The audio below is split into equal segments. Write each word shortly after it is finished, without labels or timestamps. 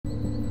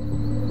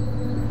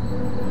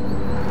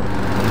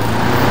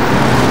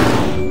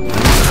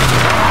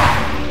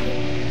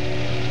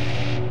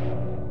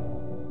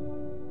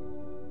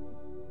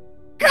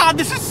god,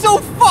 this is so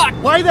fucked!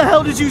 Why the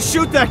hell did you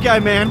shoot that guy,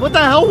 man? What the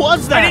hell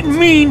was that? I didn't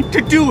mean to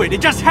do it.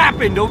 It just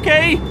happened,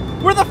 okay?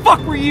 Where the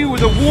fuck were you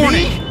with a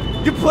warning?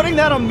 Me? You're putting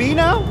that on me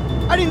now?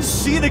 I didn't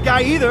see the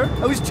guy either.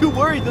 I was too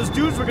worried those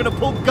dudes were gonna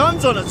pull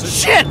guns on us.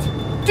 Shit!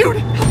 Dude,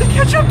 how'd they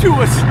catch up to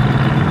us?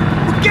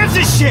 Who gives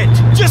a shit?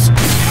 Just...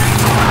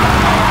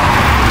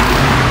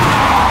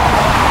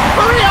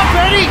 Hurry up,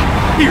 Eddie!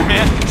 Here,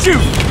 man, shoot!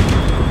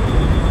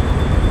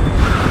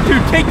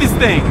 Dude, take this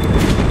thing!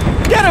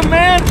 Get him,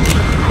 man!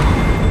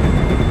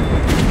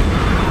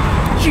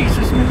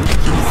 Jesus, man.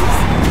 Jesus.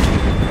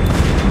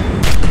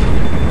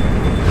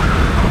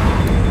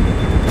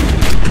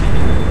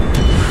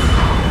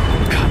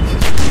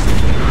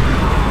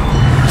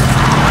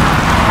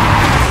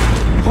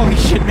 Holy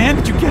shit, man,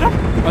 did you get them?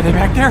 Are they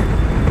back there?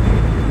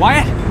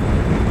 Wyatt?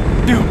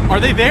 Dude, are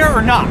they there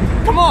or not?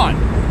 Come on!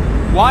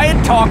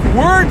 Wyatt, talk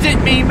words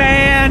at me,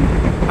 man!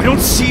 I don't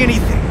see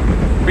anything.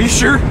 Are you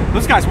sure?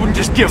 Those guys wouldn't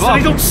just give up.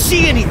 I don't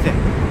see anything.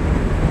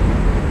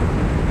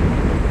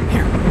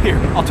 Here,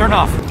 I'll turn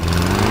off.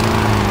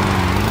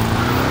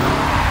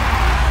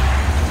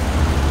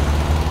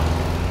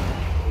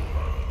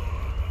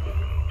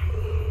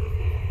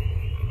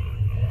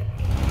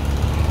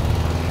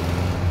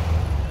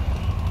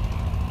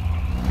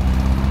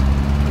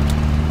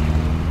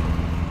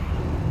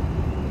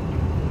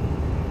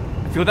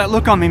 Feel that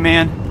look on me,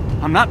 man.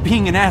 I'm not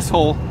being an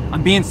asshole.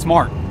 I'm being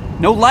smart.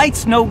 No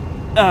lights, no,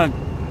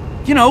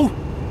 you know,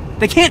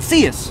 they can't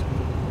see us.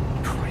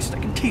 Christ, I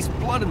can taste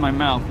blood in my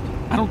mouth.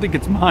 I don't think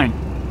it's mine.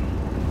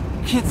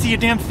 Can't see a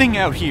damn thing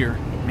out here.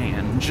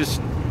 Man,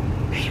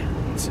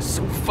 man, this is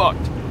so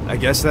fucked. I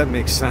guess that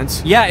makes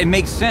sense. Yeah, it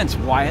makes sense,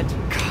 Wyatt.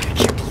 God, I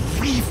can't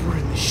believe we're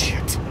in this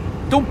shit.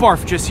 Don't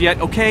barf just yet,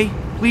 okay?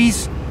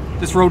 Please?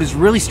 This road is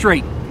really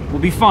straight. We'll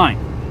be fine.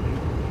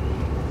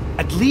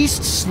 At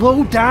least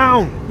slow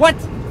down. What?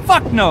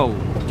 Fuck no.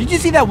 Did you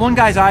see that one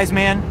guy's eyes,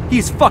 man?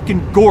 He's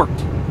fucking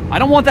gorked. I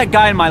don't want that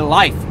guy in my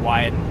life,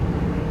 Wyatt.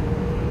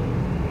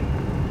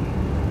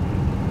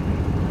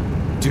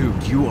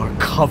 Dude, you are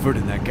covered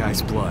in that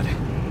guy's blood.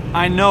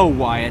 I know,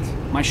 Wyatt.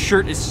 My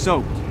shirt is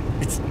soaked.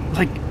 It's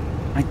like,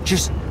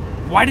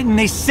 why didn't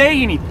they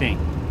say anything?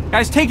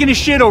 Guy's taking his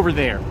shit over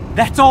there.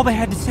 That's all they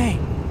had to say.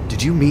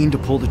 Did you mean to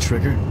pull the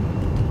trigger?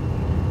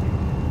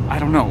 I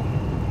don't know.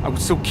 I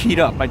was so keyed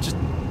up,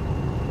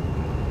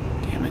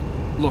 Damn it.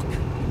 Look,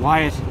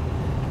 Wyatt,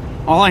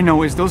 all I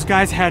know is those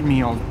guys had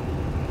me all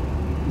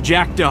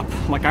jacked up,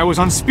 like I was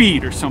on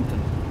speed or something.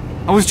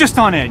 I was just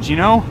on edge, you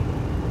know?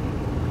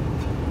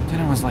 Then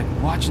I was like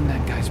watching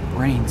that guy's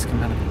brains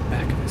come out of the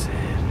back of his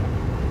head.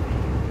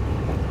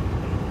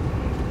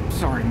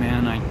 Sorry,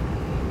 man,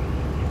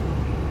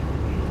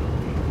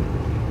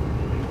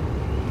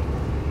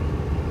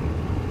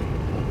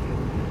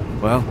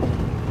 Well,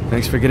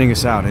 thanks for getting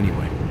us out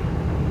anyway.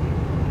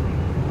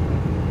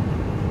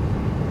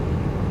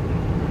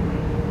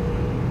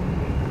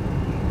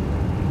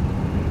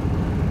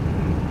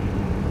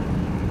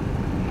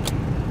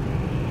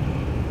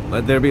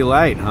 Let there be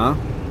light, huh?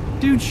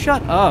 Dude,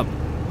 shut up.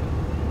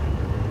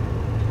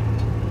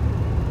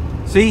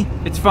 See?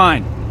 It's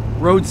fine.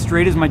 Road's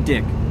straight as my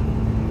dick.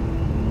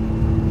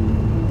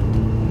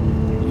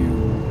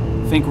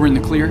 You think we're in the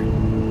clear?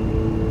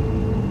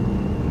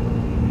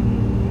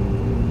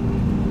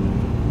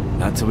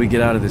 Not till we get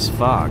out of this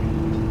fog.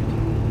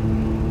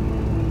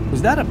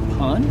 Was that a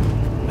pun?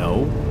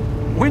 No.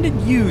 When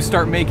did you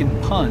start making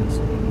puns?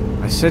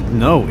 I said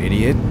no,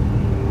 idiot.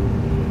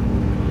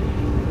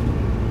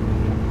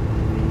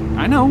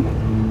 I know.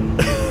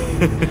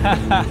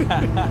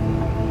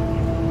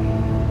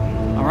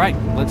 All right,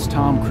 let's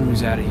Tom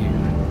Cruise out of here.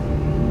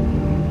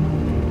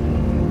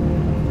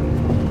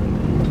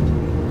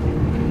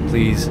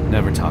 Please,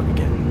 never talk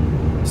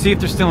again. See if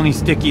there's still any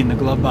sticky in the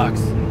glove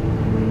box.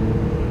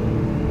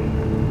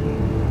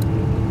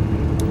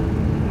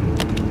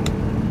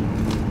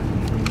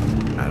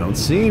 I don't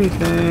see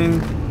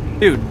anything.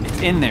 Dude,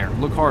 it's in there.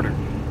 Look harder.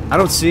 I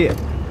don't see it.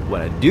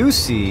 What I do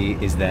see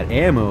is that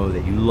ammo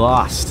that you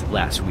lost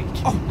last week.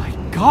 Oh my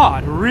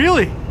god,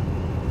 really?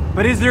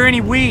 But is there any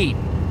weed?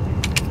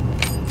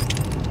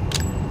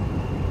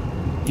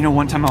 You know,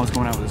 one time I was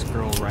going out with this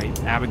girl, right?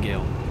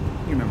 Abigail.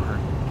 You remember her.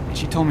 And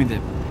she told me that...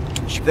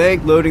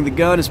 Think loading the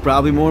gun is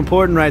probably more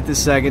important right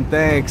this second,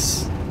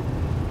 thanks.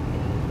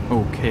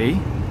 Okay.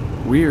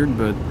 Weird,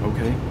 but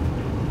okay.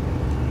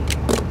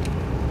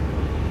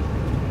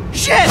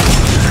 Shit!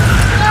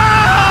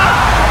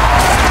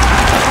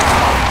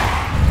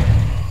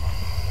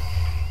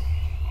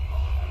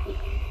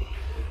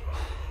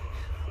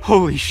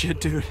 Holy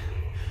shit, dude.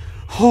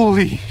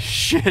 Holy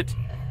shit.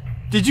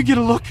 Did you get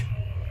a look?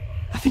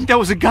 I think that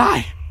was a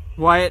guy.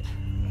 Wyatt,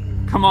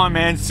 come on,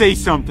 man, say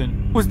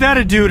something. Was that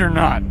a dude or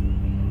not?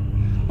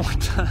 What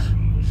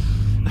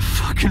the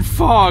fucking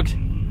fog.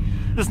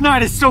 This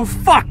night is so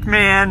fucked,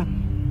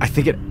 man. I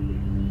think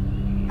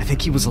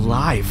he was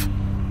alive.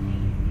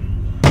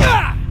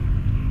 Ah!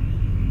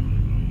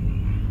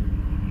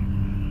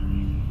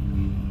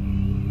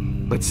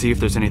 Let's see if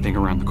there's anything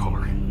around the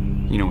car.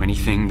 You know,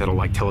 anything that'll,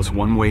 like, tell us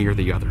one way or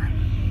the other.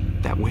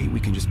 That way we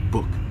can just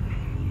book.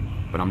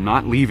 But I'm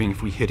not leaving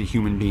if we hit a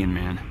human being,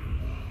 man.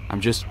 I'm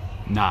just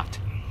not.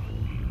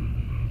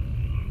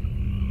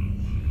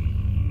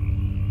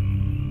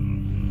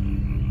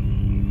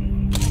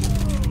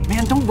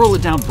 Man, don't roll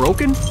it down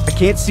broken. I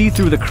can't see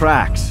through the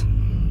cracks.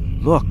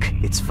 Look,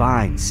 it's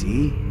fine,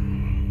 see?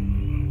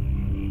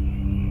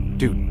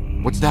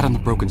 Dude, what's that on the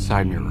broken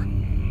side mirror?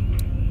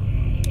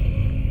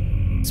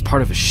 It's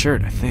part of a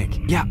shirt, I think.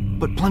 Yeah,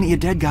 but plenty of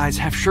dead guys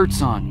have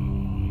shirts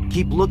on.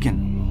 Keep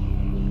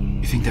looking.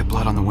 You think that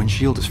blood on the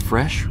windshield is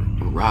fresh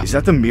or rotten? Is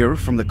that the mirror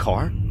from the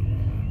car?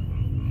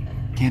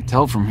 Can't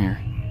tell from here.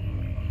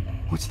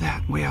 What's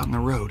that way out in the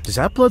road? Does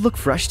that blood look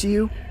fresh to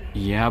you?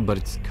 Yeah, but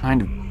it's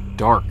kind of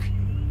dark.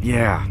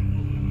 Yeah.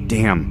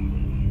 Damn.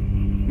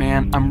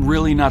 Man, I'm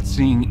really not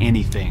seeing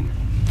anything.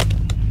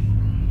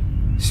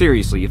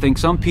 Seriously, you think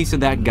some piece of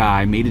that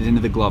guy made it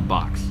into the glove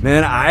box?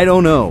 Man, I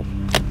don't know.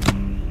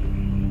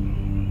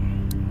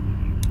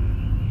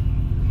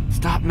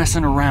 Stop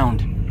messing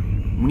around.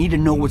 We need to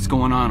know what's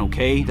going on,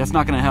 okay? That's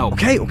not gonna help.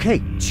 Okay,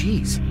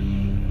 jeez.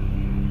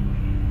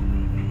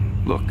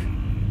 Look,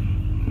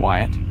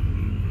 Wyatt.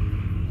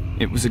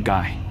 It was a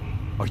guy.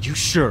 Are you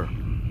sure?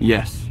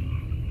 Yes.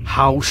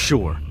 How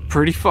sure?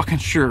 Pretty fucking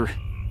sure.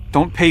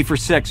 Don't pay for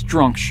sex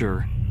drunk,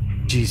 sure.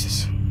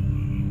 Jesus.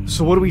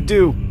 So what do we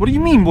do? What do you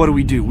mean, what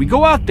do? We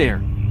go out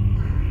there.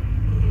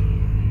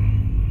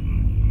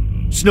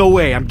 There's no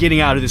way I'm getting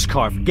out of this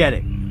car, forget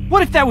it.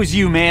 What if that was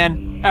you,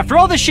 man? After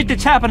all this shit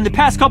that's happened in the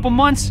past couple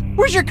months,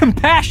 where's your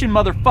compassion,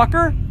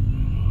 motherfucker?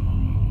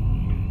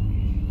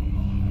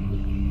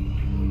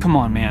 Come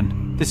on,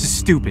 man. This is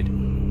stupid.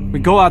 We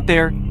go out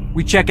there,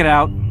 we check it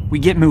out, we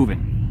get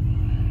moving.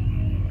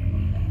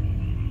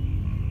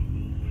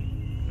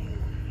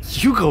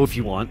 You go if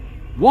you want.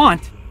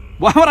 Want?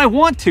 Why would I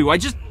want to?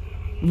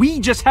 We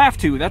just have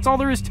to. That's all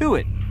there is to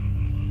it.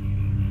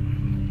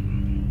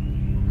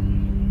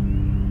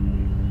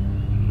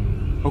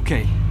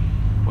 Okay.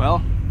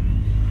 Well.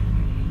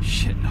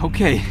 Shit.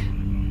 Okay.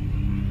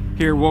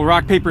 Here, we'll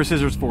rock, paper,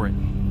 scissors for it.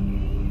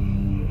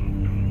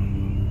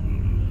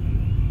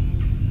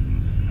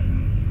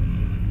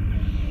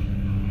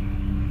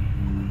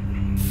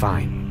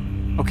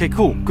 Fine. Okay,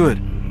 cool. Good.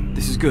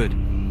 This is good.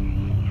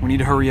 We need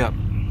to hurry up.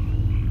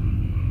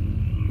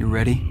 You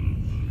ready?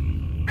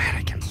 Man,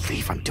 I can't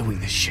believe I'm doing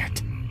this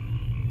shit.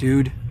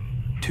 Dude,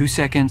 2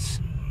 seconds,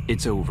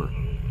 it's over.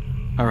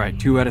 Alright,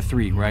 2 out of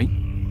 3, right?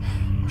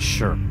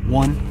 Sure.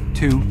 1,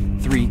 2,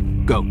 3,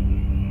 go.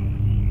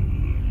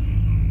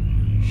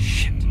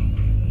 Shit.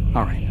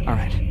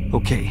 Alright.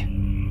 Okay.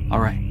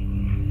 Alright.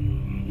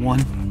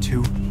 1,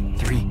 2,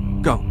 3,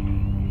 go.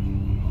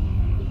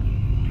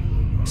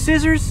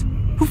 Scissors?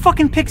 Who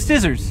fucking picked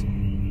scissors?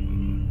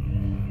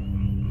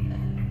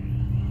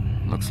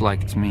 Looks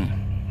like it's me.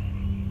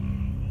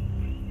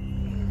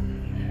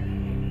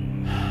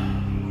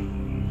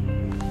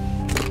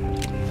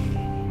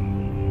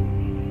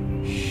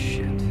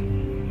 Shit.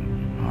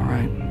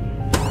 Alright.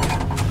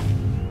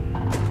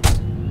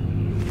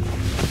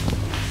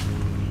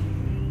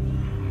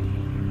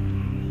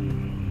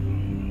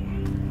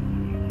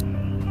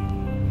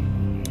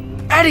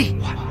 Eddie!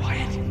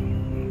 Wyatt?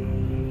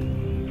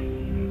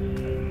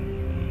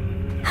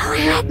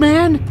 Hurry up,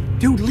 man!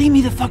 Dude, leave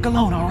me the fuck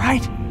alone,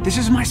 alright? This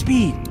is my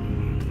speed.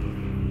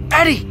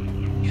 Eddie!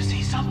 You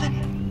see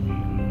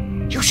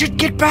something? You should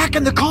get back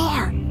in the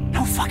car!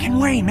 No fucking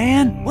way,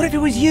 man. What if it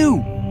was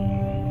you?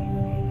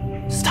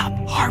 Stop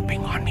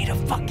harping on me to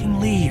fucking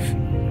leave.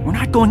 We're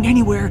not going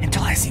anywhere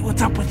until I see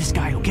what's up with this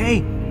guy, okay?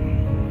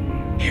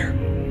 Here,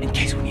 in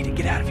case we need to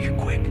get out of here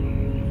quick.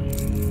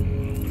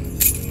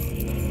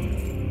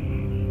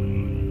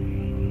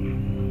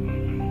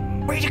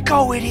 Way to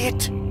go,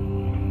 idiot!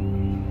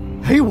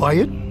 Hey,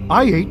 Wyatt,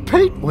 I ate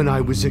paint when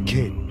I was a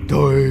kid.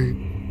 Die.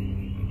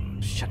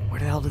 Shit, where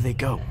the hell did they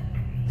go?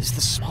 This is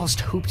the smallest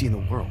hoopty in the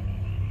world.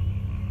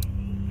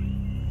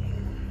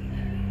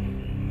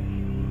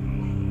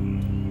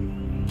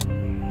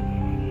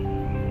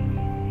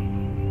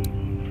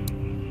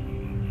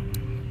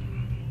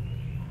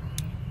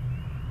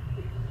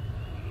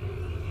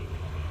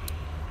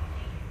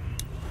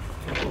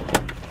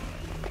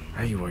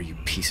 There you are, you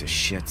piece of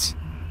shit.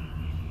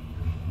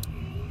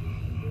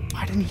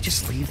 Why didn't he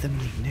just leave them in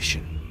the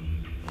ignition?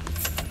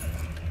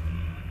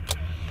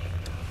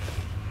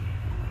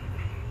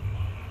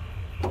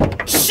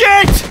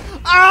 Shit!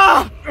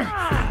 Ah!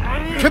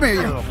 Come here,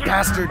 you little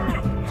bastard.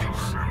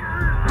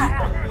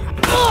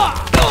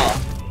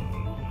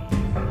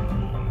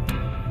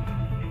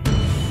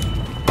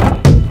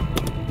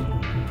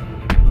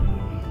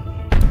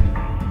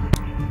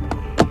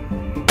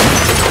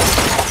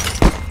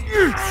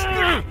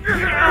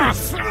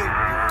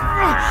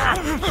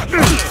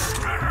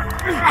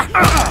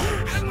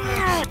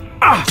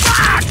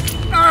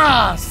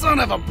 Ah, son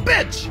of a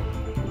bitch!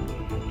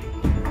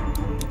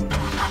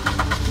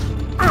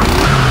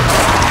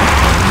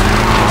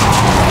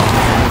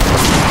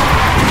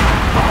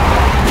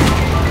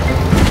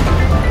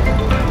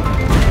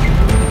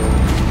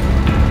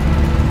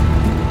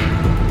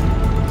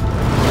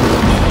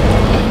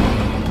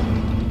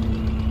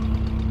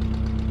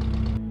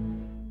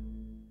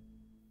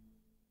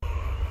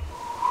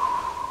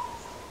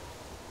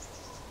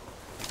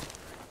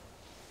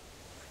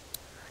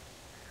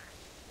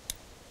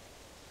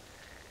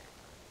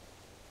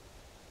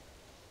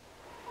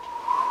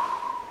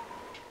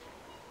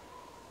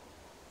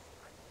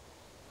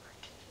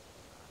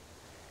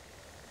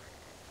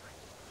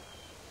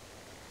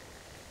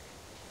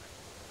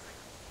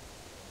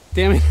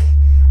 Damn it.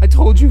 I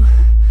told you.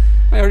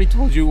 I already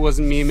told you it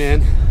wasn't me,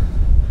 man.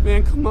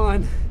 Man, come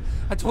on.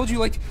 I told you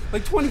like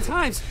 20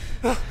 times.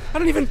 I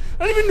don't even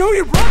know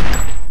your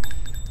brother.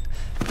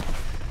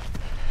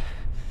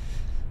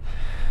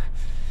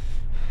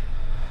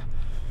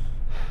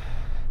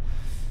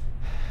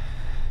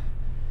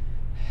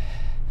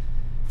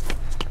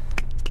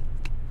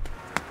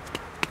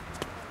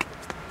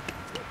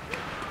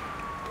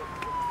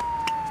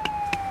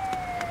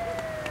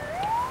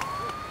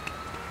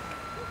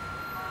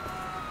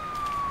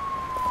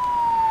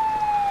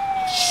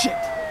 Shit!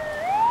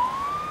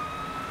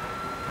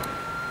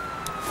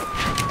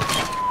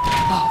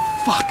 Oh,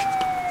 fuck!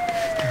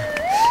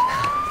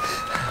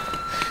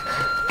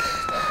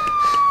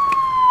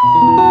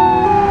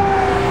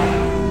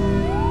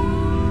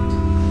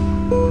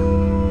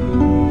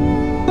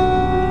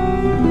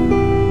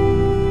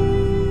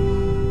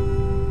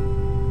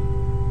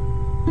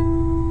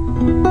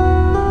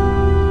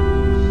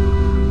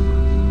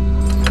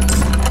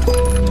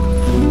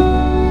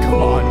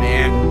 Come on,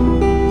 man.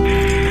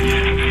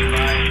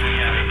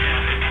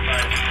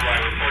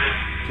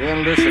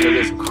 Can't listen to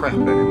this crap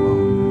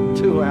anymore.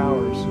 2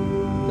 hours.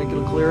 Think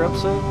it'll clear up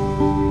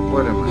soon?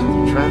 What am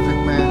I, the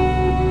traffic man?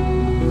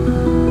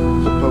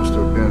 Supposed to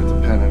have been at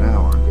the pen an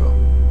hour ago.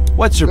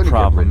 What's your Couldn't get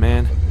problem, written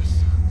man? for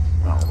this.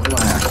 Oh,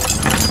 relax.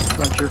 It's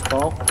not your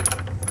fault.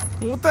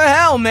 What the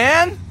hell,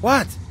 man?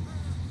 What?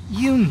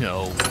 You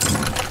know.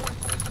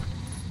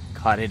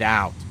 Cut it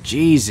out.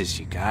 Jesus,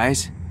 you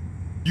guys.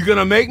 You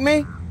gonna make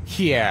me?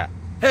 Yeah.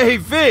 Hey,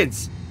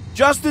 Vince!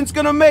 Justin's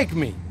gonna make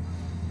me!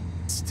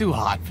 It's too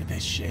hot for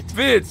this shit.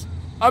 Vince,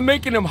 I'm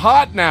making him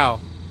hot now!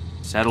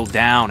 Settle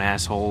down,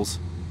 assholes.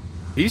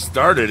 He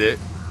started it.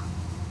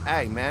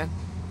 Hey, man,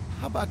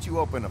 how about you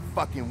open a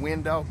fucking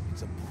window?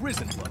 It's a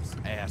prison bus,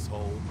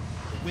 asshole.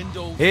 The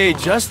windows. Hey,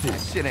 Justin,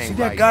 That shit ain't see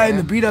that right, guy in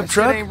man. the beat-up That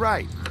truck? Shit ain't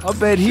right. I'll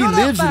bet he Shut up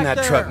lives in back that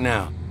there. truck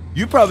now.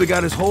 You probably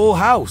got his whole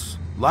house.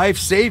 Life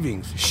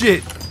savings.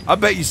 Shit, I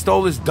bet you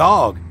stole his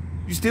dog.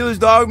 You steal his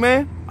dog,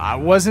 man? I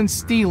wasn't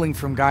stealing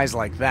from guys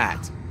like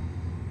that.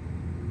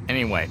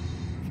 Anyway,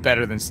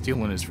 better than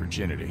stealing his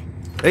virginity.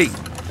 Hey,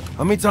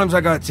 how many times I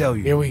gotta tell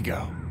you? Here we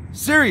go.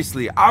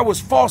 Seriously, I was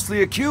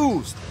falsely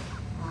accused.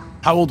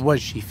 How old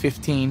was she?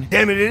 15?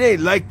 Damn it, it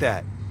ain't like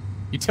that.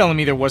 You telling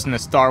me there wasn't a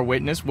star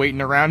witness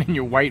waiting around in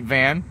your white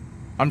van?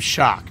 I'm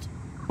shocked.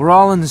 We're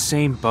all in the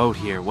same boat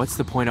here. What's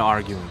the point of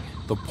arguing?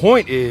 The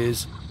point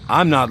is,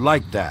 I'm not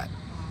like that.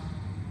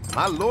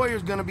 My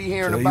lawyer's gonna be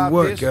hearing Tell you about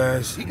what, this.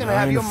 guys, He gonna I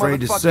have ain't your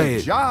afraid to say motherfucking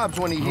it. jobs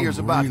when he hears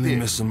I'm about really this.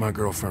 missing my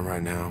girlfriend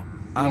right now.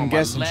 I'm on my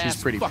guessing she's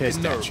last pretty fucking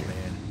pissed nerve, at you. man.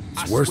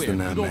 It's I worse swear,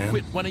 than if that, you don't man.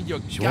 quit running your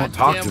She won't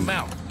talk to goddamn me.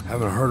 mouth.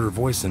 Haven't heard her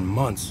voice in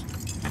months.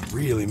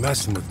 Really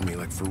messing with me,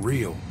 like for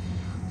real.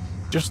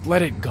 Just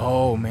let it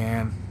go,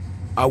 man.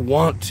 I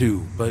want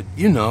to, but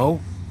you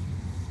know,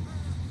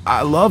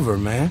 I love her,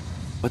 man.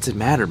 What's it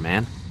matter,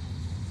 man?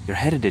 You're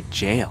headed to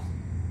jail.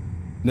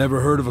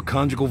 Never heard of a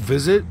conjugal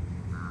visit?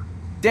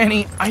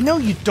 Danny, I know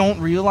you don't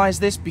realize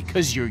this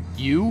because you're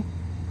you,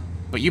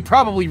 but you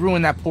probably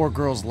ruined that poor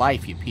girl's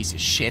life, you piece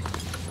of shit.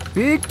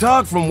 Big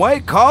talk from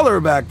white collar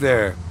back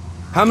there.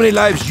 How many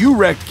lives you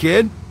wrecked,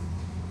 kid?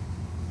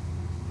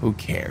 Who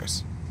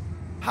cares?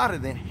 Hotter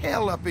than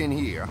hell up in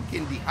here. I'm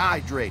getting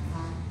dehydrated.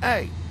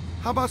 Hey,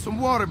 how about some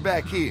water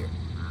back here?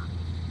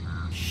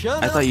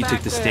 I thought you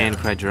took the stand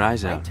and cried your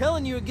eyes out. I'm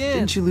telling you again.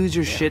 Didn't you lose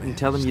your shit and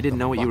tell them you didn't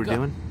know what you were Fuck up,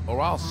 doing?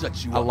 Or I'll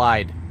shut you I up.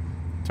 lied.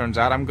 Turns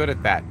out I'm good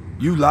at that.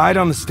 You lied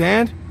on the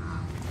stand?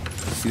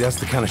 See, that's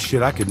the kind of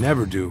shit I could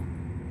never do.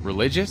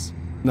 Religious?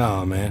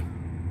 Nah, man.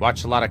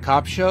 Watch a lot of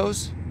cop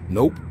shows?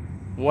 Nope.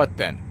 What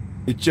then?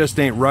 It just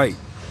ain't right.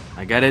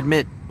 I gotta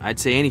admit, I'd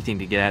say anything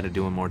to get out of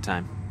doing more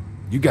time.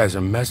 You guys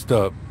are messed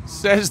up.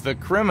 Says the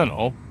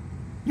criminal.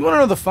 You wanna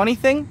know the funny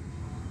thing?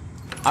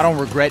 I don't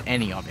regret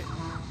any of it.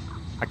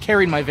 I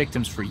carried my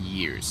victims for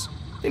years.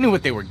 They knew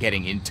what they were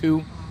getting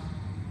into.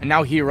 And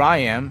now here I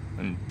am,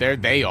 and there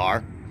they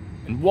are.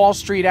 And Wall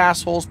Street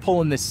assholes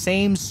pulling the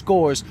same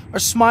scores are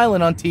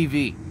smiling on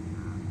TV.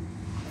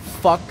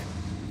 Fuck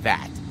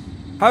that.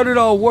 How'd it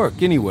all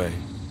work, anyway?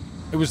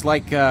 It was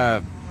like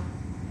a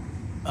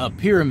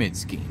pyramid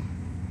scheme.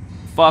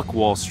 Fuck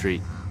Wall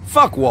Street.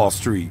 Fuck Wall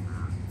Street.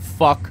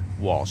 Fuck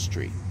Wall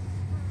Street.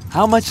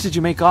 How much did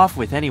you make off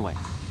with anyway?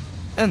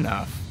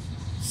 Enough.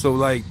 So,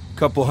 like,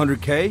 couple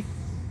 $100K?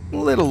 A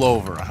little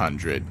over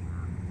 100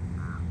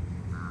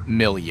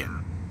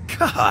 million.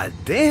 God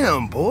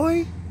damn,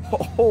 boy.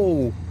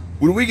 Oh,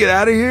 when we get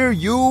out of here,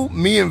 you,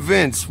 me, and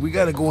Vince, we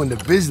gotta go into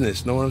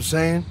business, know what I'm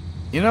saying?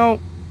 You know,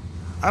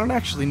 I don't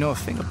actually know a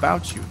thing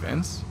about you,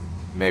 Vince.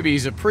 Maybe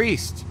he's a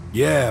priest.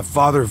 Yeah,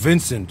 Father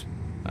Vincent.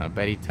 I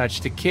bet he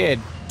touched a kid.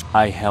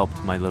 I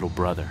helped my little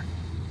brother.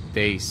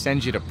 They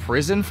send you to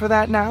prison for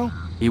that now?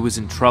 He was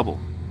in trouble.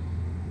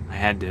 I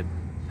had to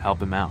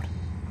help him out.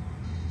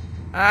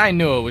 I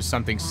knew it was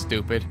something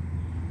stupid.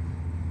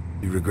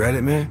 You regret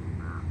it, man?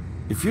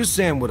 If you're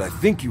saying what I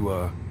think you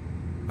are,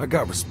 I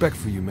got respect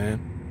for you, man.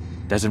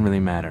 Doesn't really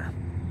matter.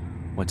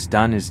 What's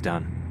done is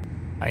done.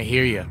 I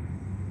hear you.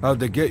 How'd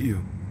they get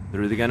you?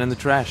 Threw the gun in the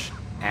trash.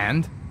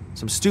 And?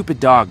 Some stupid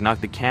dog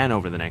knocked the can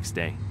over the next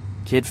day.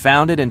 Kid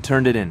found it and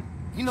turned it in.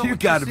 You know You what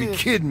gotta this be is?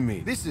 kidding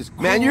me. This is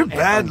Man, you're cruel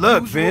bad and luck,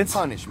 unusual Vince.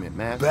 punishment,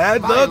 man.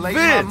 Bad luck, Violating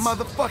Vince. my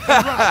motherfucking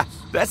rights.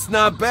 That's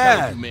not Tell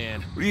bad. you,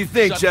 man. What do you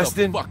think, Shut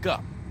Justin? the fuck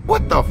up.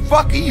 What the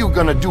fuck are you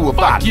gonna do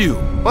about Fuck it? you.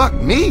 Fuck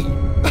me?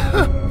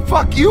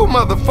 Fuck you,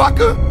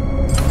 motherfucker.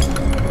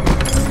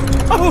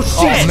 Oh,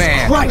 shit! Oh,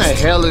 man. What the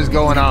hell is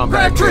going on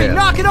back there?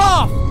 Knock it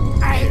off!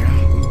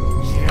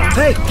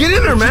 Hey, get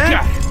in there,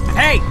 man.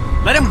 Hey,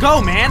 let him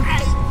go, man.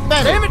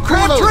 Damn it,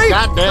 Crabtree!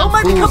 Don't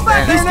make me come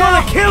back He's there now!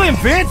 gonna kill him,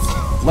 Vince.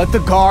 Let the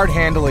guard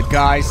handle it,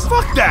 guys.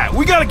 Fuck that.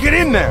 We gotta get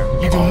in there.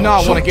 You do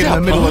not want to get in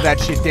the middle of that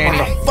shit, Danny.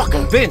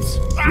 Fucking Vince,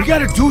 we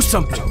gotta do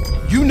something.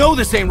 You know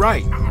this ain't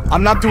right.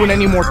 I'm not doing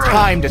any more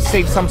time to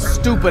save some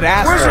stupid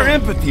asshole. Where's your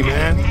empathy,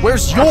 man?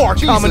 Where's your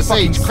common Jesus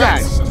fucking H.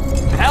 Christ.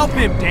 sense? Help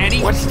him,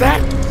 Danny. What's that?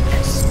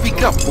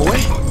 Speak up, boy.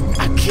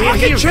 I can't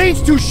Fucking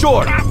chain's too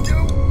short.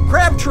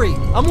 Crabtree,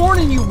 I'm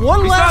warning you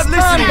one He's last not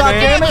time, listening,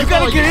 man. goddammit. You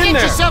gotta get in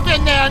there. yourself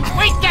in there and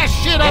wake that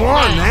shit up, Come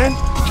on, man.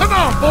 Come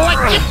on, boy,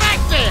 get back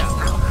there.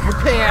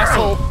 Okay,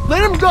 asshole.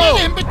 Let him go.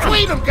 Get in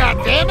between them,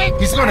 goddammit.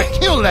 He's gonna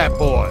kill that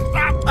boy.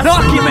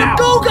 Knock him out.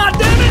 Go,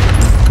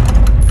 goddammit!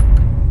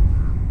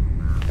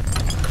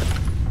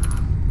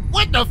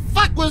 What the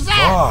fuck was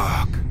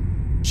that? Fuck.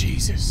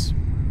 Jesus,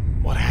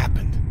 what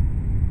happened?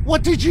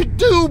 What did you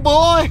do,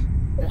 boy?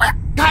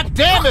 God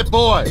damn it,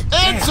 boy.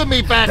 Answer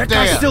me back That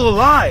there. guy's still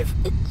alive.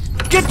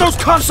 Get those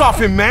cuffs off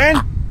him,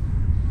 man.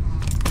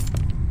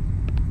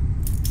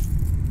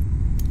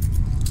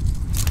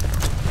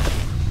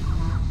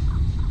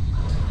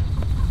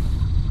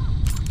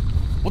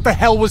 What the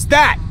hell was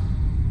that?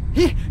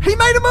 He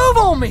made a move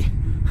on me.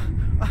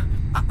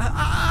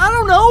 I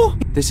don't know.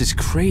 This is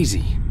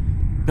crazy.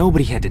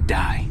 Nobody had to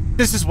die.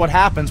 This is what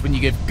happens when you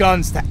give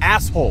guns to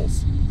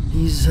assholes.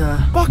 He's,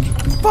 Fuck.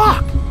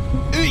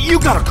 You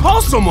gotta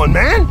call someone,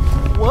 man.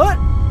 what?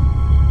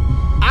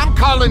 I'm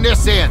calling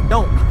this in.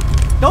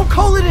 Don't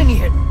call it in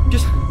yet.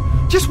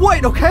 Just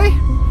wait, okay?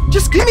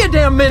 Just give me a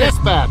damn minute.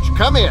 Dispatch,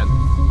 come in.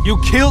 You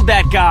killed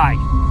that guy.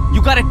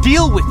 You gotta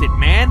deal with it,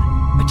 man.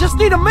 I just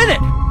need a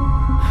minute.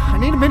 I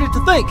need a minute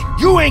to think.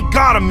 You ain't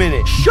got a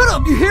minute. Shut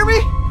up, you hear me?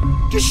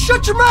 Just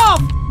shut your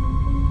mouth!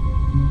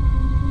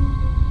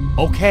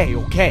 Okay,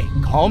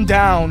 calm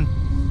down.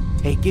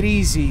 Take it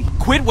easy.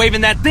 Quit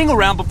waving that thing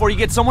around before you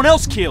get someone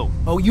else killed.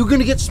 Oh, you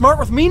gonna get smart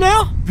with me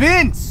now?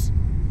 Vince!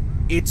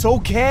 It's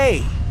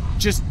okay.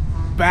 Just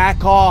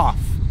back off.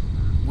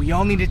 We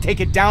all need to take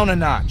it down a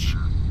notch.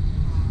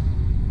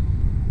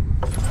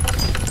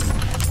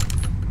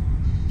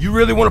 You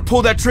really want to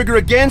pull that trigger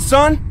again,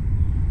 son?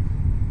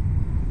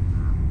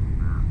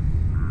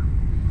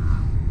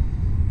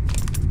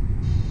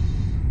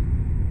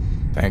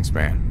 Thanks,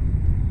 man.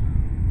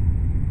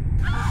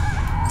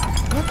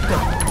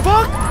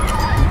 Fuck!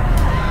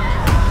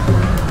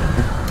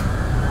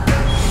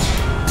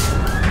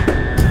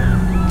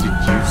 Did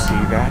you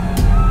see that?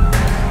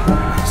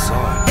 I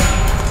saw it.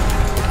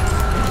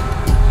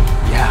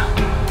 Yeah.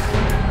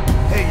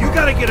 Hey, you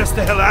gotta get us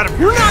the hell out of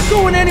here. You're not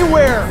going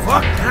anywhere!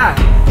 Fuck that.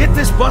 Get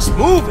this bus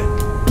moving.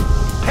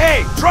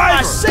 Hey, driver!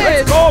 I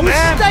said Let's go, we're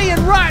man!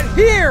 staying right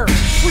here!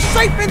 We're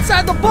safe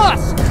inside the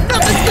bus!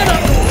 Nothing's gonna...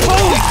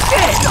 Holy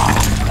shit!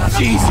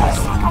 Jesus!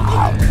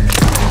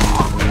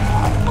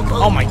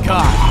 Oh my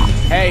god.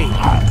 Hey,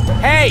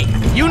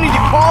 you need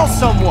to call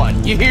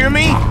someone, you hear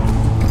me?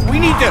 We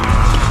need to...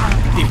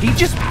 Did he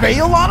just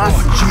bail on us?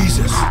 Oh,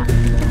 Jesus.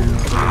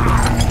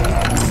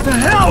 What the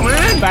hell,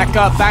 man? Back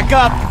up!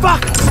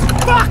 Fuck!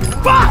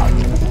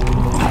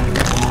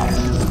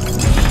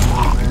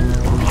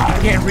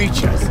 He can't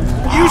reach us.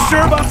 You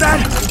sure about that?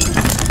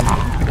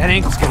 That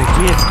ankle's gonna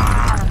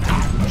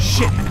give.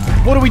 Shit,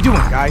 what are we doing,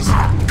 guys?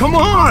 Come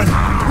on!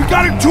 We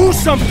gotta do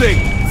something!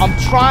 I'm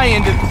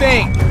trying to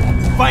think.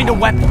 Find a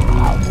weapon.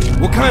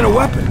 What kind of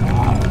weapon?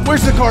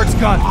 Where's the guard's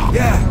gun?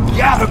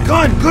 Yeah, the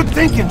gun. Good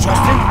thinking,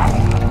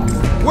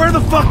 Justin. Where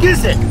the fuck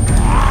is it?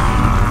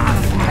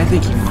 I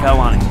think he fell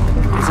on it.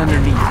 It's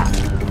underneath.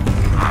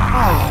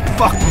 Oh,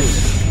 fuck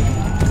me.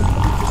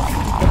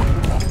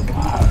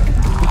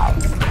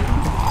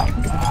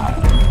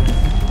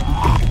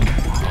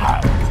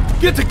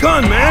 Get the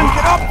gun, man!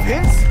 Get up,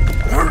 Vince!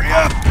 Hurry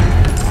up!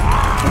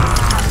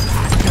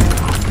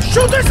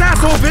 Shoot this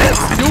asshole, Vince!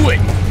 Do it!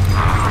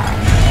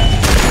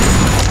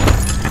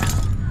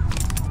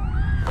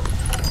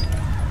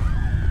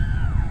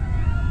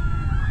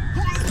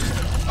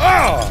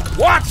 Oh,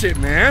 watch it,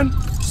 man!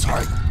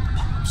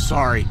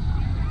 Sorry.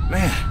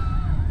 Man,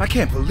 I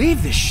can't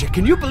believe this shit.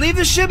 Can you believe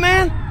this shit,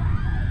 man?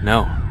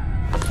 No.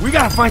 We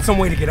gotta find some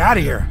way to get out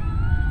of here.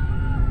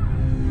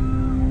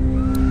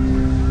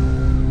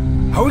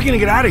 How are we gonna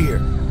get out of here?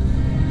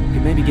 We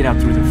could maybe get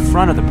out through the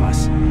front of the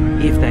bus,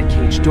 if that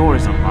cage door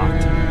is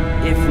unlocked.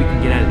 If we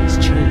can get out of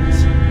these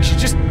chains. We should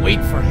just wait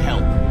for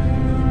help.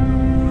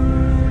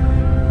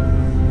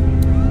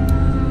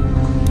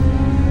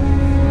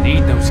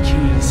 Need those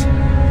keys.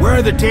 Where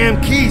are the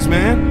damn keys,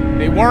 man?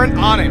 They weren't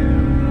on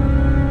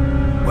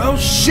him. Well,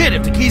 shit,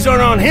 if the keys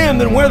aren't on him,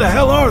 then where the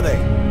hell are they?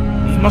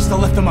 He must have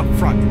left them up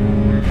front.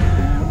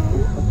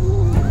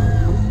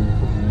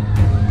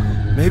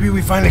 Maybe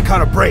we finally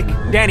caught a break.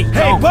 Danny,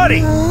 Hey, don't.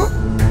 buddy!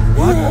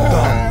 What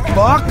the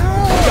fuck?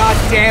 God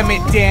damn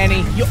it,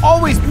 Danny. You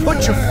always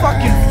put your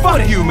fucking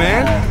foot in. You,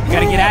 man. We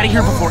gotta get out of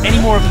here before any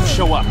more of them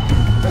show up.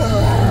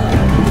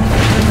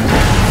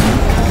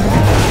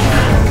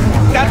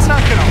 That's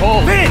not gonna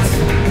hold.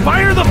 Vince!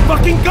 Fire the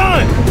fucking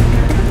gun!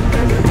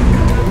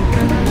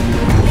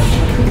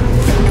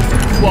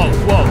 Whoa,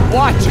 whoa,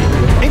 watch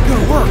it. Ain't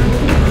gonna work.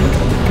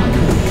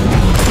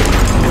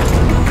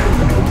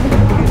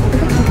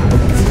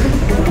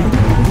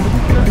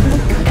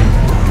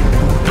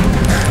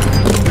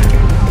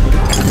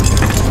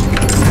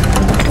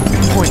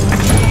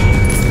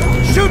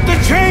 Shoot the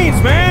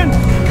chains, man!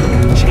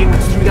 Chain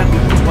was through that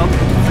loop as well as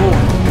the floor.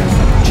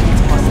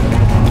 Chain's busted.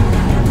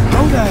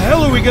 How the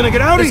hell are we gonna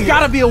get out of There's here?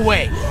 gotta be a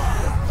way.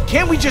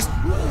 Can't we just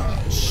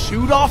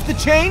shoot off the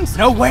chains?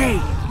 No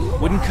way!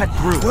 Wouldn't cut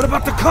through. What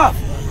about the cuff?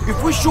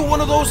 If we shoot one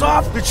of those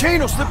off, the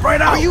chain will slip right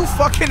out. Are you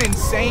fucking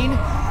insane?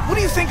 What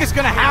do you think is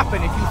gonna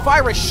happen if you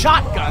fire a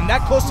shotgun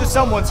that close to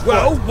someone's foot?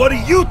 Well, what do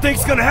you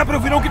think's gonna happen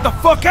if we don't get the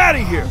fuck out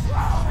of here?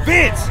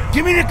 Vince,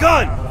 give me the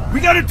gun. We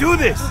gotta do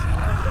this.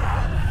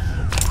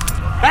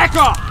 Back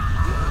off!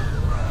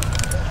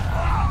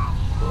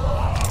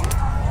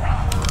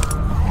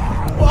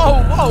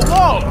 Whoa, whoa,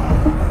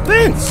 whoa!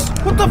 Vince,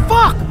 what the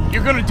fuck?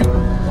 You're gonna do...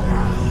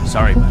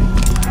 Sorry, buddy.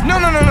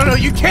 No,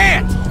 you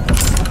can't!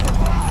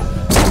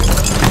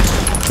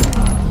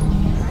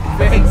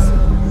 Vince,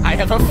 I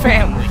have a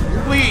family.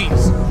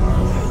 Please.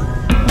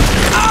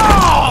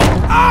 Oh!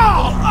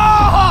 Oh!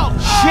 Oh!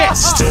 Shit!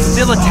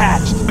 Still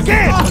attached.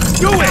 Again!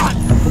 Do it!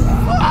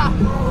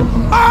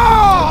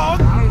 Oh!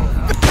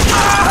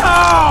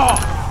 Oh!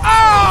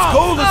 Let's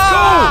go, let's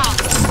go!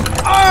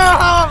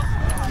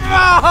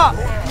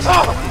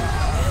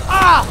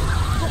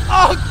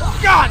 Oh,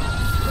 God!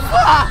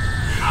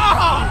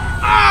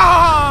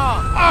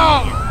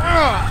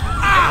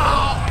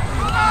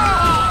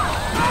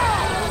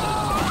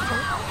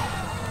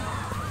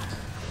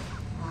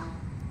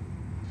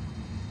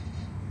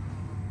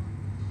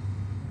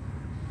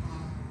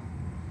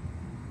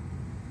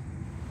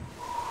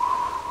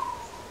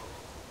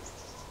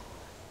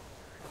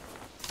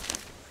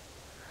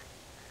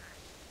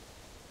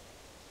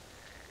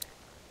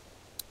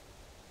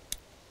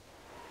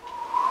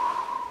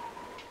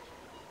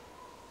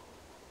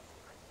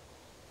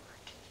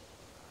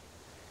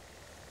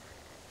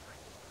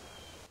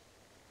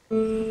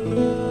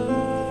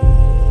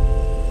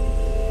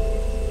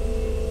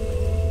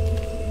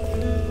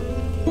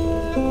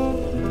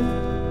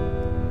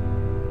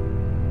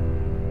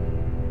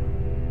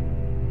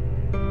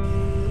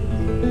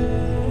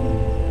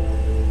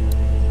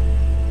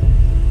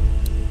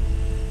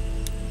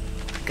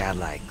 Got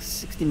like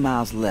 60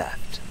 miles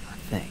left, I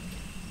think.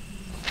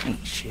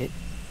 Ain't shit.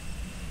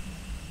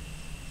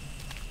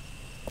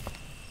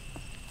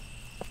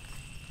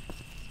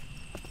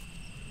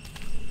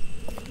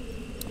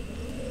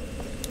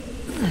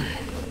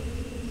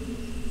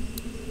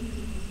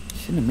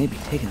 Shouldn't have maybe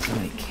taken so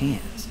many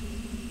cans.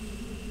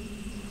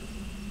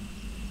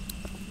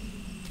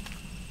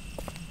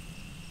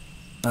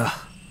 Ugh,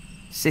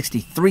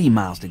 63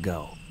 miles to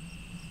go.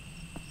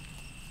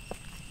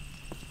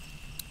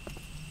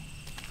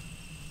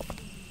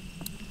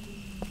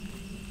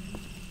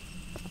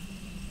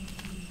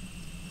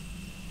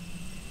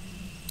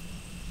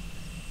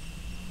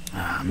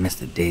 I miss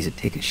the days of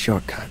taking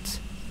shortcuts.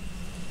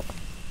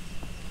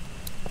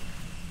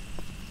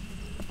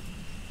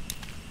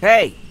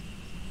 Hey!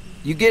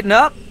 You getting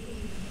up?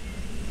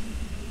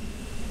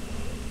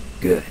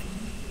 Good.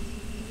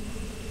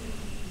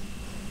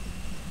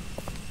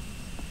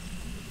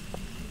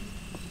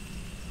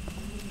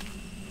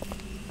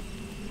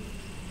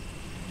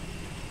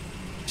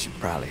 Should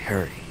probably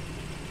hurry.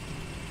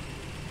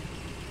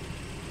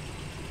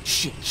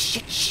 Shit.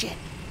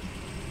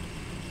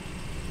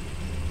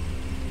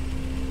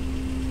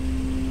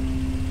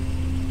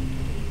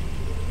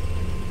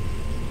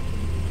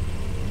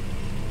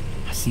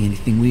 I see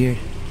anything weird?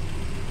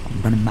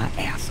 I'm running my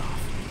ass off.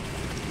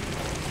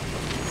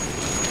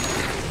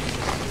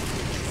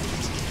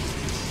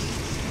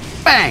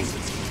 Bang!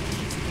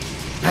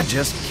 I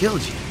just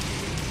killed you.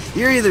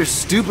 You're either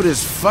stupid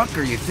as fuck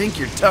or you think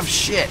you're tough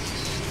shit.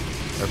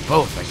 Or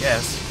both, I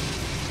guess.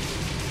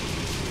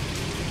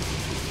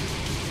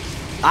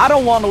 I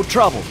don't want no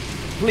trouble.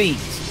 Please.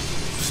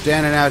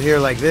 Standing out here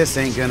like this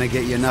ain't gonna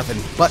get you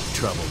nothing but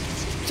trouble.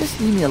 Just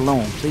leave me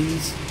alone,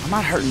 please. I'm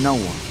not hurting no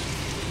one.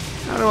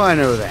 How do I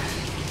know that?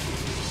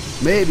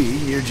 Maybe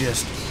you're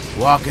just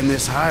walking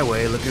this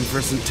highway looking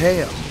for some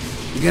tail.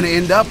 You're gonna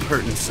end up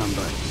hurting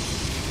somebody.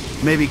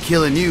 Maybe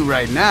killing you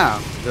right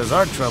now does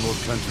our troubled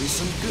country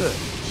some good.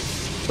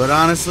 But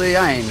honestly,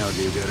 I ain't no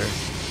do-gooder.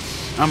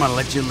 I'm gonna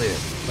let you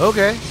live.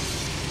 Okay.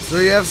 So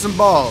you have some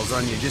balls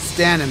on you just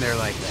standing there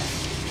like that.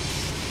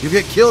 You'll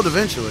get killed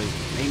eventually.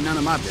 Ain't none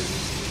of my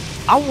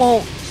business. I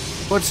won't.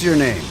 What's your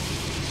name?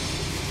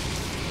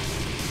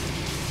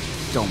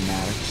 Don't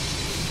matter.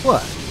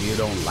 What? You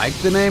don't like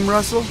the name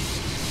Russell?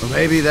 Or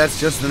maybe that's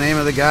just the name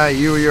of the guy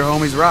you or your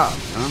homies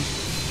robbed, huh?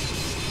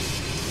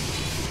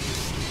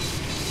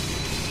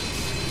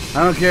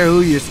 I don't care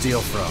who you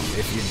steal from,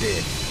 if you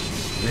did.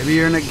 Maybe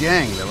you're in a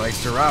gang that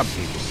likes to rob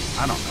people.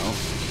 I don't know.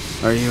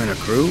 Are you in a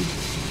crew?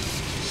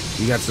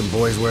 You got some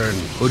boys wearing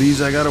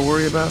hoodies I gotta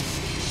worry about?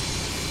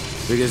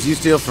 Because you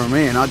steal from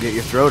me and I'll get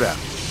your throat out.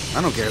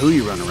 I don't care who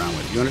you run around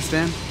with, you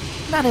understand?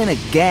 Not in a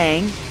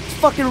gang. It's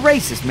fucking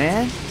racist,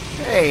 man.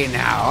 Hey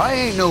now, I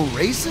ain't no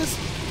racist.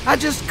 I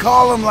just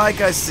call them like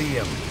I see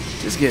them.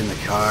 Just get in the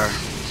car.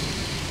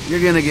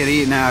 You're gonna get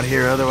eaten out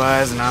here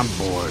otherwise, and I'm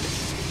bored.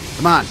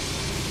 Come on,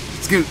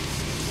 scoot.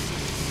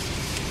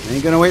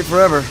 Ain't gonna wait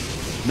forever.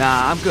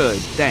 Nah, I'm good,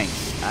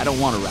 thanks. I don't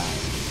want to ride.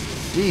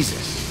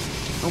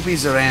 Jesus, don't be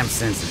so damn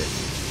sensitive.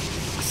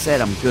 I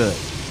said I'm good.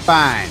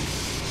 Fine.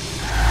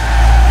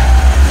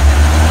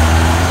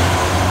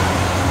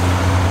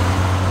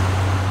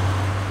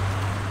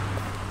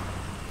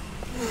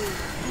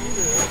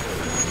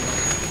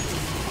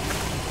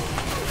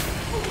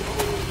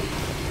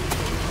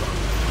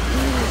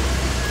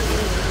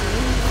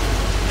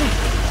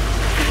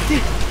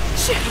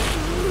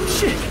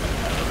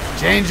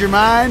 Change your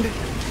mind?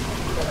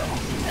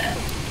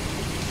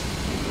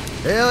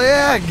 Hell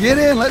yeah, get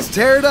in, let's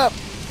tear it up.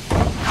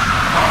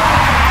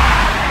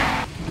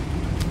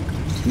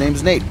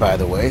 Name's Nate, by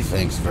the way,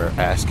 thanks for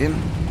asking.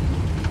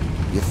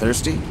 You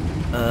thirsty?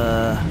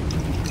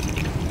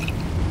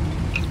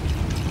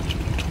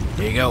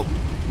 Here you go.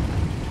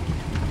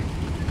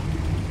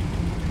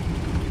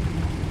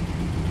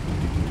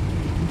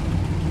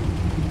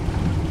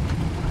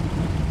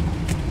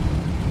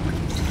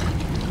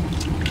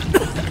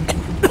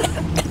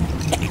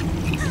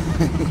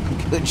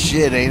 Good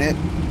shit, ain't it?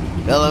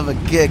 Hell of a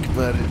kick,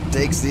 but it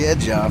takes the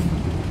edge off.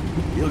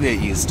 You'll get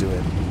used to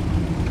it.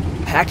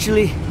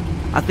 Actually,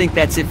 I think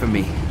that's it for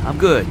me. I'm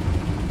good.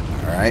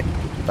 Alright,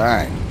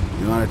 fine.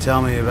 You want to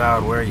tell me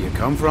about where you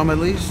come from, at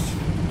least?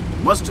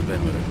 Must have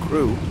been with a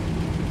crew.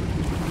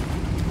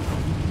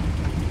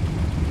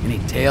 Any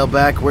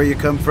tailback where you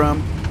come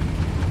from?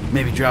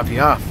 Maybe drop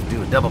you off,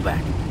 do a double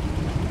back.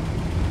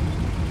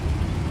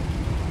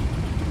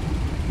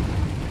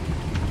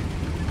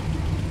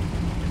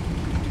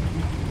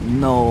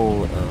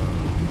 No,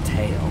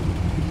 tail.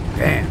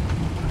 Damn.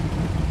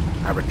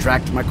 I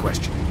retract my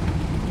question.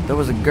 There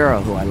was a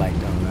girl who I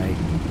liked, all right.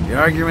 The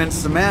argument's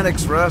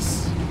semantics,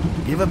 Russ.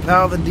 Give a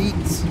pal the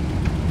deets.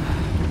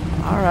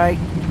 All right.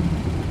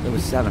 There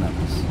was 7 of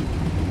us.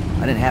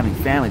 I didn't have any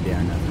family there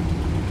or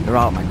nothing. They were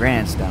all at my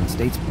grand's down in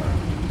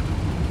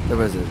Statesboro. There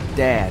was a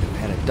dad who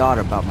had a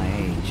daughter about my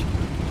age.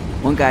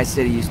 One guy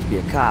said he used to be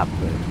a cop,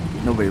 but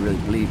nobody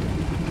really believed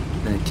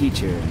him. Then a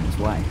teacher and his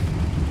wife.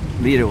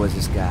 Leader was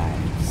this guy,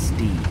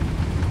 Steve.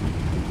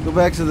 Go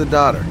back to the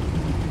daughter.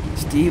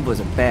 Steve was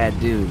a bad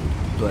dude,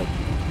 but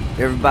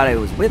everybody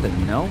was with him,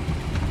 you know?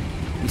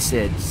 He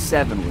said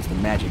 7 was the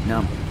magic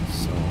number,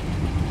 so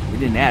we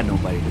didn't add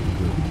nobody to the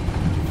group.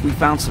 If we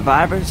found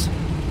survivors,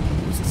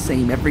 it was the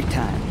same every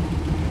time.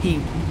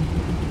 He...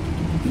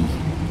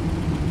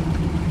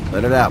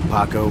 Let it out,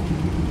 Paco.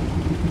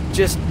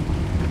 Just,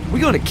 we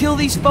gonna kill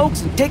these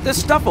folks and take their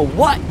stuff or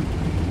what?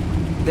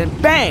 Then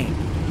bang,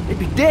 they'd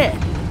be dead.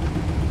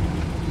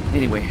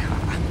 Anyway,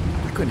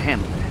 I couldn't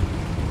handle that.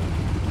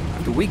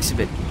 After weeks of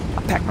it,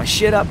 I packed my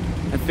shit up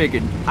and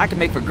figured I could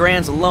make for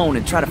grands alone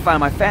and try to find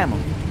my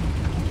family.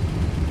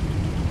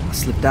 I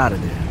slipped out of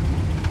there.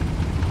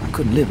 I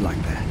couldn't live like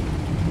that.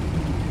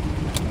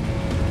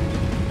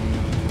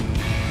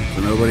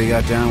 So nobody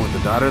got down with the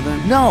daughter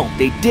then? No,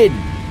 they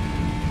didn't.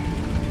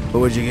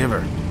 What would you give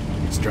her?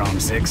 Strong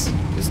 6?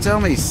 Just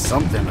tell me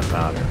something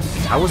about her.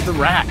 How was the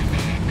rat?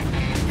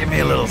 Give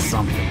me a little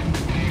something.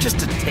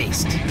 Just a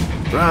taste.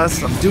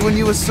 Russ, I'm doing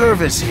you a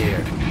service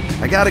here.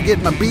 I gotta get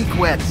my beak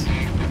wet.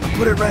 I'll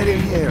put it right in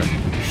here.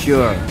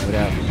 Sure,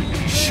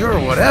 whatever. Sure,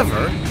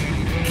 whatever?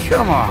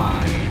 Come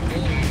on.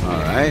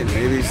 Alright,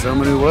 maybe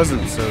someone who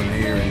wasn't so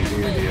near and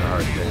dear to your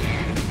heart then.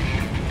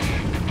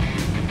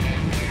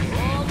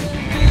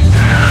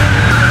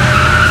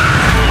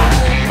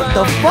 What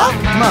the fuck?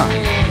 Come on,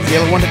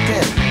 scale of 1 to 10.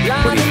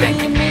 What do you think?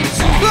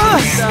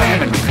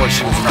 Slamming before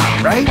she was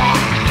wrong, right?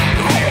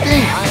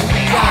 Think.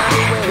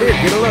 Here,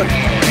 get a look.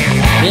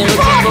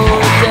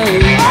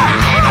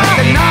 Like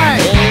a 9,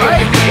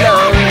 right?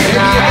 Maybe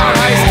about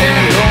high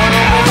standard.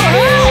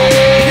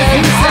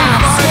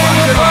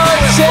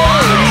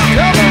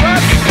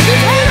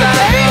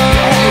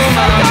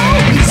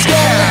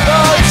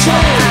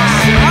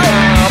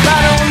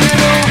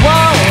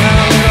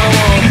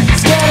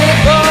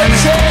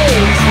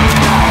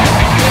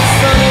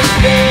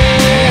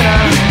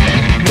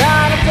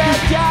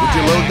 Would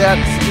you load that?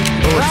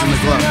 Bullets in the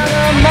glove.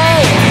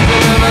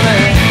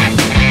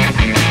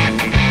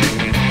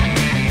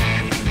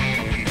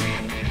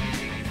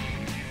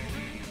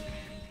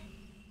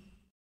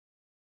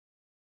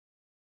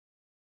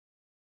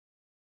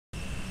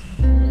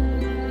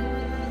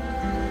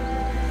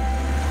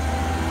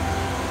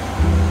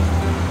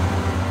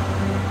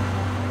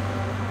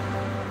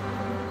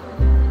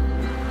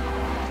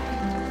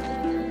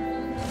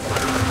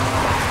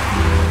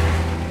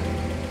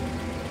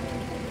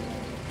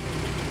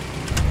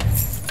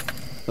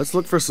 Let's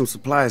look for some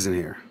supplies in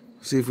here.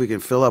 See if we can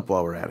fill up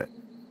while we're at it.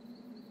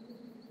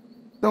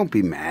 Don't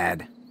be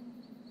mad.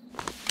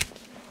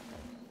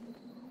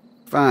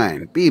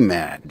 Fine, be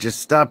mad. Just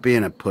stop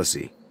being a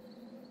pussy.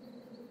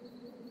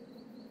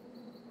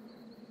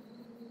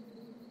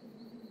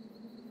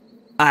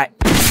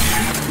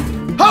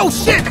 Oh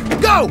shit!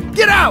 Go!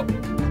 Get out!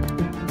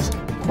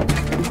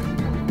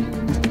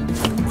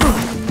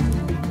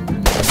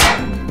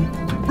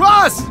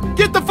 Ross!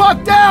 Get the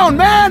fuck down,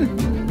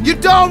 man! You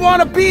don't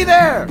want to be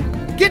there!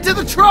 Get to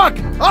the truck!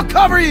 I'll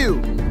cover you!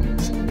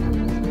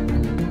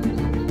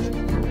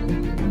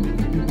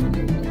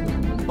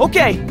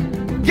 Okay,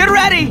 get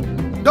ready!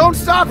 Don't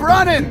stop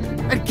running!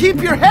 And keep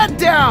your head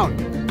down!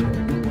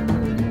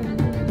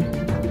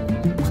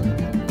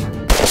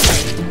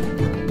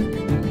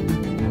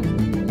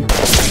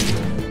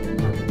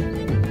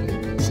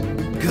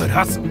 Good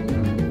hustle.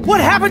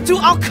 What happened to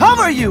I'll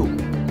cover you?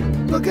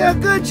 Look how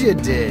good you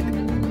did.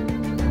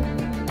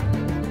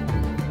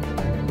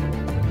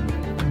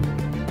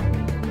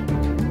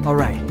 All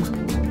right,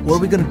 what are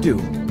we gonna do?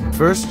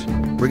 First,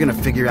 we're gonna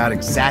figure out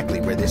exactly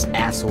where this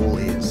asshole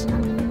is.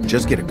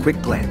 Just get a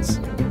quick glance.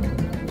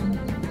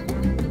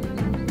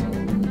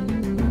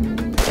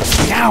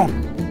 Down!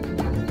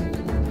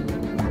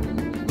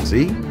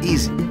 See?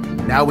 Easy.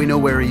 Now we know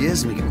where he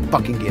is and we can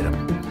fucking get him.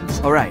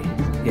 All right,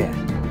 yeah.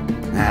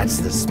 That's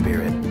the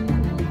spirit.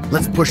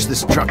 Let's push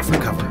this truck for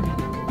cover.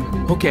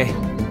 Okay.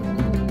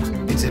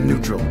 It's in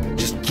neutral.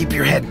 Just keep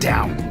your head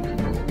down.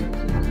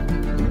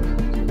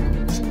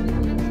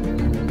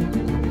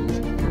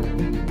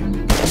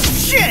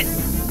 Shit!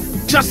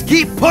 Just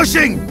keep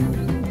pushing!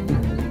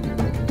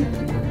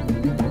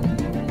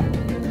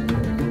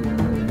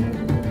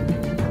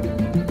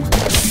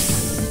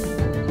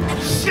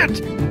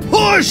 Shit!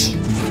 Push!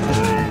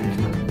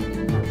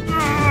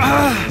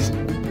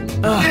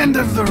 End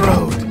of the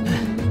road.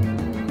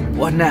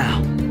 What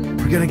now?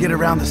 We're gonna get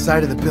around the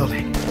side of the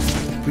building.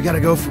 We gotta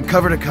go from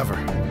cover to cover.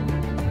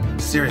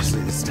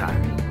 Seriously this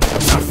time.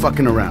 Not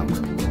fucking around.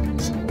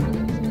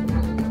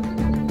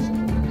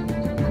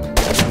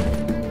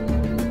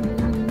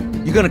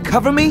 You gonna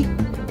cover me?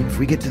 If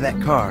we get to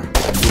that car,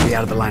 we'll be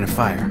out of the line of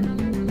fire.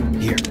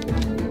 Here.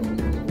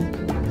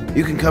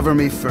 You can cover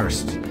me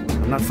first.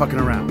 I'm not fucking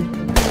around.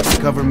 You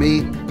cover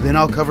me, then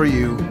I'll cover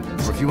you.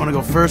 Or if you want to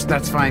go first,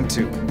 that's fine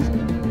too.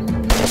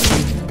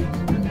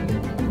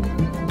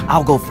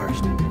 I'll go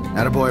first.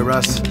 Attaboy,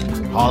 Russ.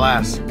 Haul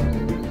ass.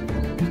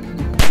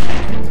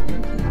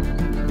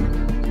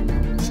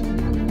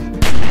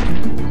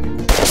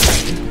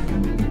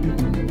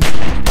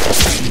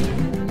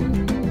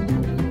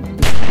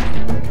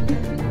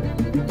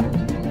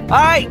 All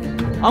right,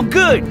 I'm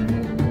good.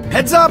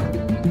 Heads up!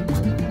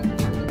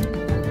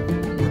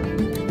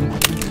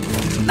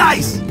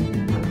 Nice!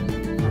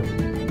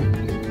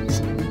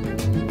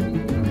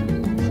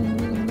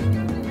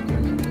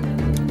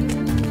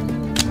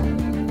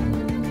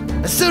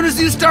 As soon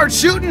as you start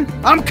shooting,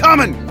 I'm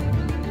coming!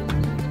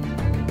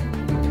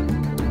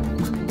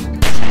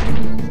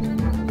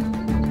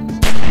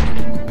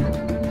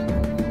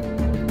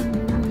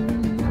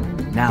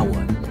 Now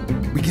what?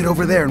 We get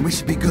over there and we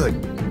should be good.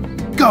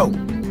 Go!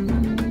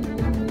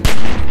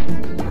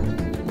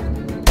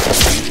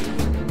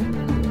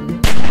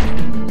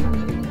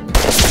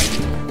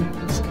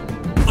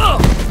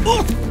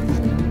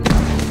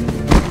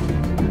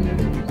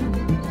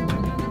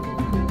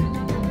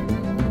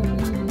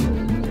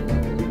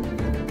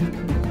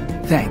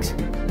 Thanks.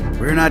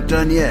 We're not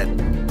done yet.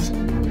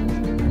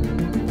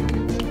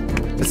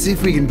 Let's see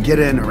if we can get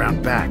in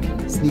around back.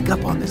 Sneak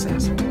up on this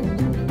asshole.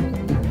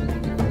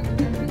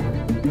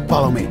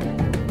 Follow me.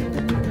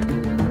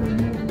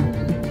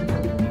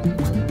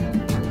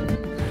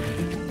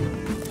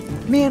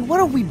 Man, what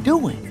are we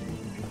doing?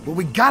 Well,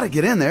 we gotta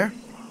get in there.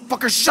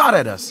 Fucker shot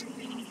at us.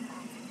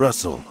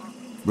 Russell,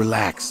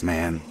 relax,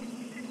 man.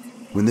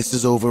 When this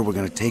is over, we're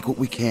gonna take what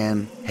we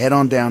can, head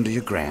on down to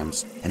your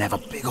Grams, and have a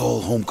big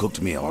ol'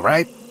 home-cooked meal, all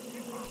right?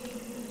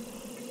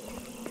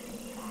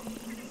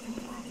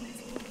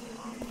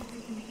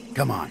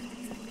 Come on.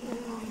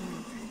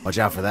 Watch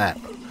out for that.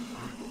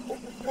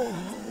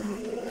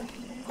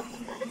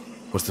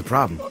 What's the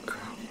problem?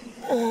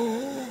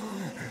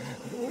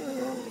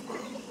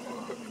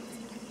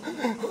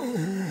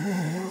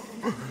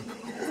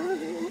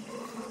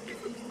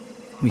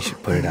 We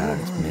should put it out of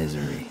its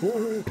misery.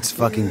 It's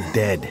fucking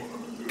dead.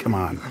 Come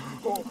on.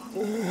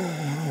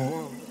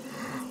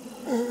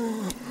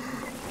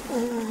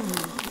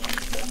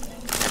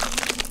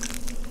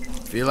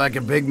 Feel like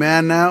a big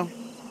man now?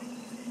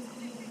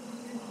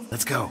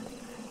 Let's go.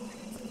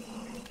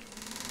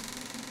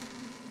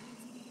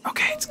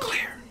 Okay, it's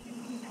clear.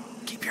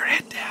 Keep your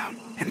head down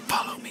and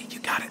follow me. You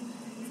got it.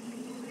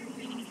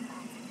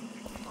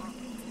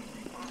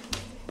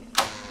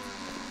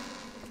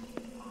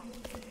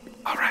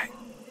 All right.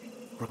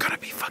 We're gonna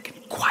be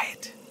fucking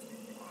quiet.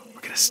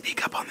 We're gonna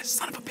sneak up on this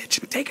son of a bitch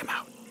and take him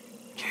out.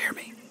 You hear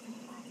me?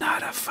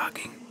 Not a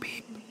fucking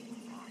peep.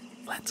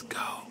 Let's go.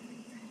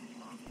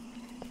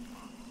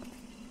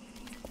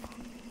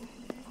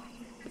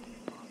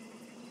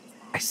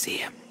 I see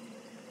him.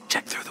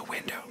 check through the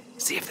window.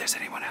 See if there's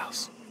anyone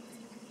else.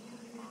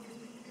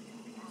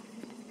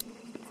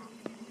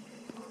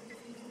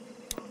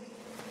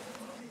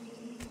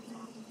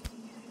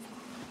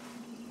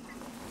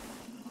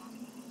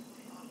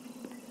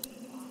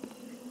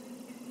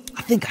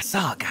 I think I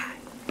saw a guy.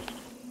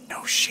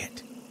 No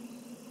shit.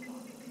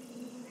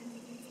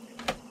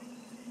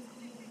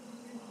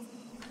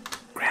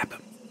 Grab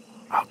him.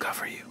 I'll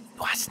cover you.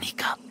 Do I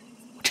sneak up?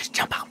 Or just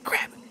jump out and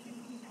grab him?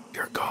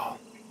 Your call.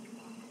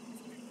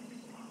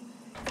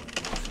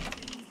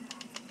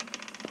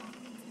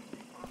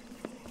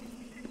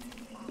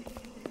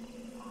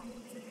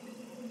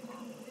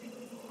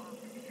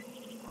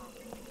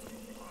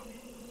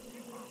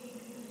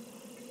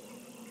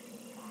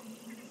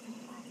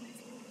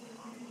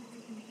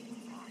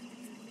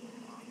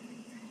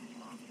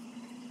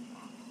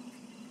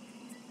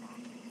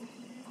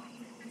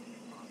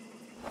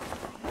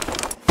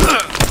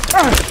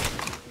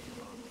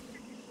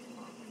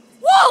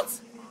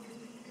 Walt!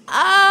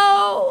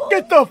 Oh!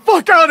 Get the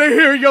fuck out of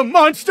here, you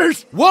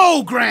monsters!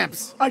 Whoa,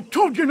 Gramps! I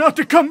told you not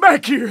to come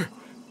back here.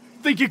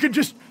 Think you could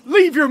just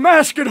leave your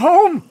mask at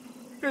home?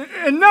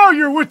 And now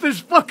you're with this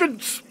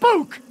fucking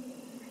spook!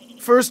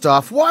 First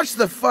off, watch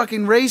the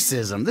fucking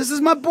racism. This is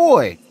my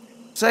boy.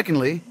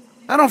 Secondly,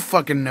 I don't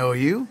fucking know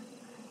you.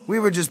 We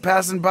were just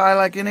passing by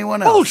like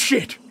anyone else.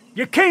 Bullshit!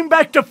 You came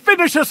back to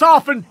finish us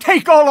off and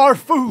take all our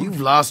food!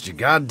 You've lost your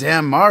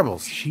goddamn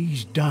marbles.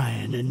 She's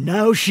dying, and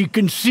now she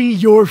can see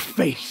your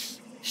face.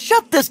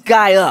 Shut this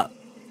guy up!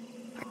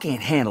 I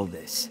can't handle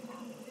this.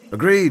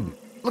 Agreed.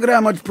 Look at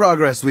how much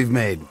progress we've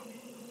made.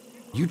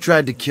 You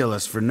tried to kill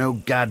us for no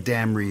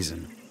goddamn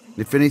reason.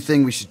 If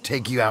anything, we should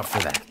take you out for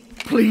that.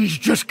 Please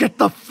just get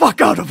the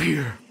fuck out of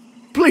here.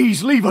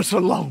 Please leave us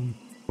alone.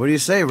 What do you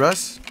say,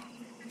 Russ?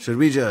 Should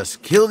we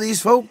just kill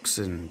these folks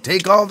and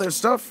take all their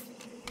stuff?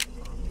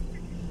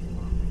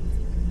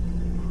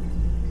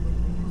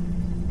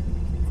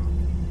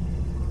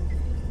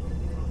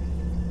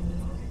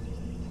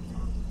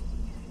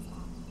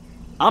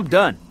 I'm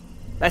done.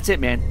 That's it,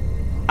 man.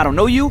 I don't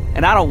know you,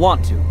 and I don't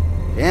want to.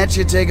 Can't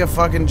you take a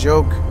fucking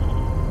joke?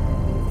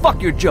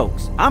 Fuck your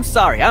jokes. I'm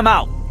sorry, I'm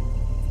out.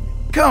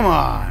 Come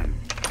on.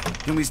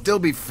 Can we still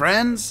be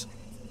friends?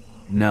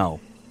 No.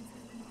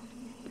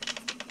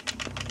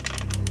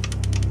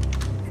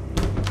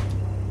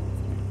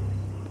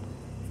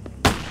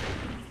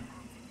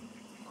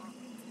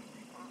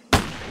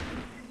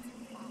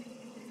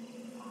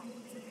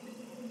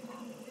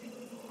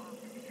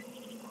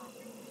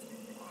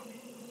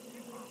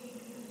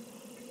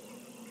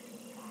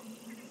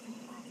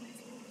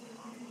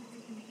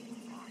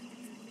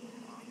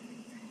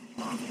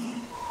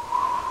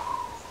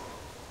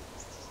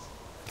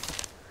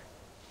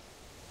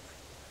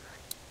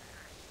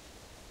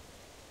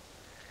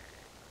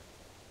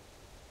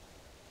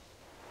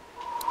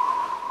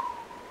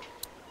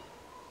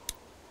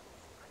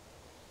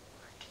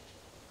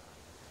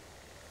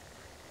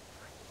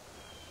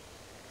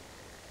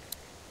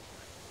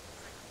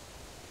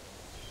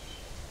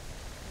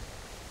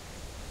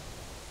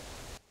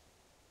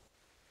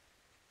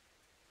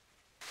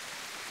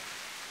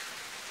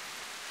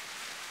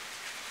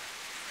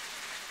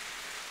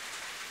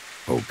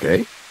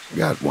 Okay,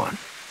 got one.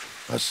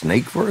 A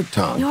snake for a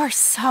tongue. You're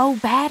so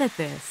bad at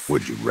this.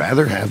 Would you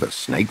rather have a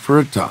snake for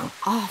a tongue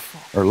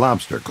Awful. or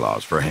lobster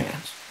claws for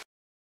hands?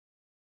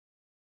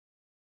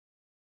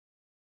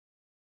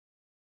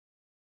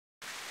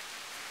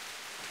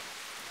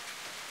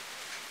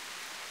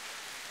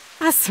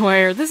 I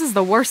swear, this is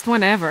the worst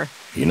one ever.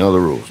 You know the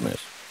rules,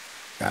 miss.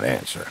 Got to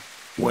answer.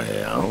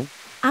 Well,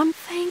 I'm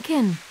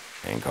thinking.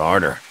 think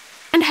harder.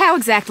 And how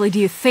exactly do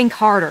you think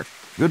harder?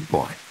 Good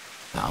point.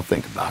 I'll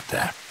think about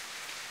that.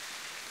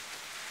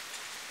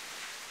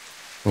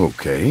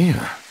 Okay,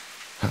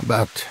 how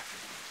about...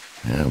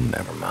 Well,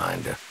 never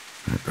mind.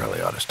 I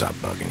probably ought to stop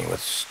bugging you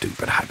with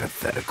stupid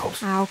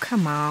hypotheticals. Oh,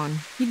 come on.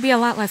 You'd be a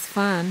lot less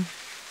fun.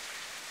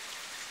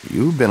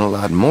 You've been a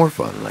lot more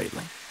fun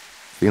lately.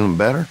 Feeling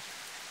better?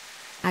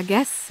 I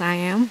guess I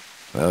am.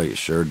 Well, you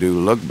sure do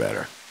look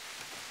better.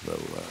 Though,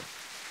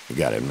 you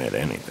gotta admit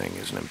anything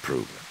is an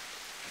improvement.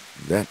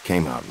 That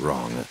came out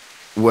wrong.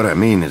 What I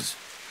mean is...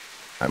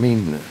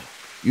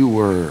 you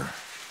were,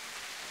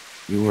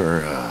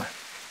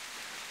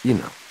 you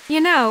know. You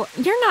know,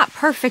 you're not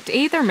perfect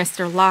either,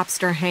 Mr.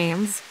 Lobster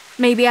Hands.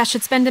 Maybe I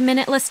should spend a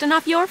minute listing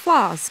off your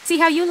flaws. See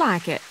how you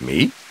like it.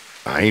 Me?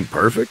 I ain't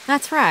perfect.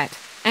 That's right.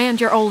 And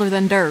you're older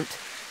than dirt.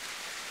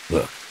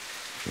 Look,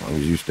 as long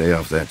as you stay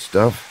off that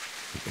stuff,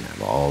 you can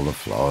have all the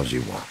flaws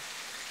you want.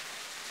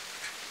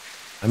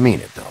 I mean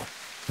it, though.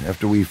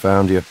 After we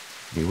found you,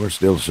 you were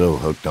still so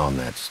hooked on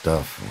that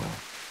stuff,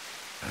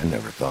 well, I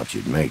never thought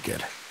you'd make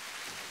it.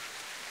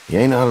 You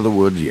ain't out of the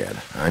woods yet,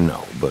 I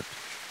know, but...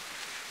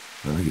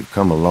 Well, you've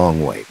come a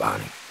long way,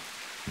 Bonnie.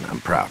 And I'm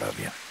proud of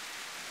you.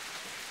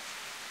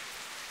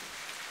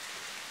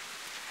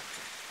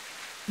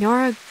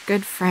 You're a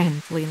good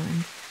friend,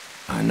 Leland.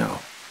 I know.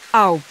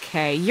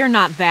 Okay, you're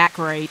not that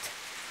great.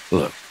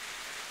 Look,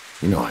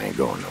 you know I ain't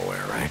going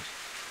nowhere, right?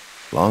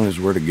 As long as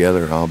we're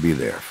together, I'll be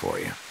there for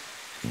you.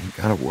 I'm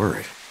kind of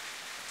worried.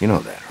 You know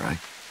that, right?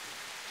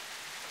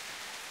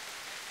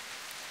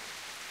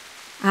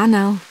 I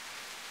know.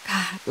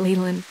 God,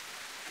 Leland,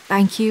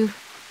 thank you.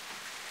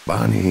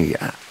 Bonnie,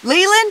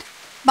 Leland?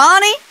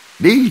 Bonnie?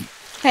 Dee.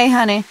 Hey,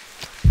 honey.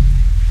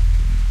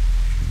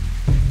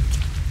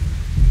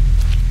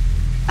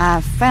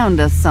 I found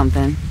us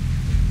something.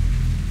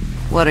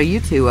 What are you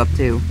two up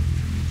to?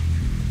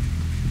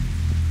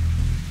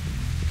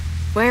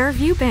 Where have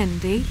you been,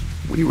 Dee?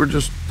 We were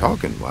just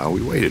talking while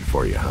we waited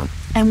for you, hon.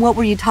 And what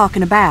were you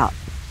talking about?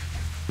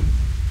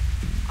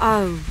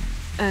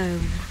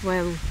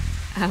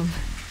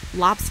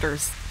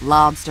 Lobsters.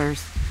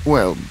 Lobsters.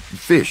 Well,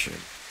 fishing.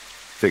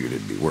 Figured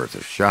it'd be worth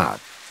a shot.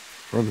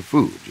 For the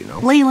food, you know.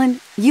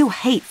 Leland, you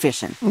hate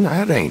fishing.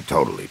 That ain't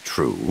totally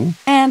true.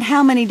 And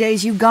how many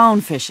days you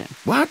gone fishing?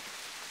 What?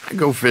 I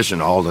go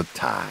fishing all the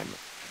time.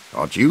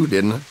 Taught you,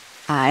 didn't I?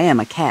 I am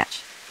a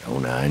catch.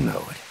 Don't I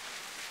know it?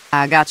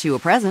 I got you a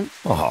present.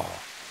 Oh,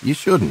 you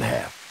shouldn't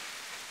have.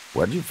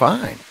 What'd you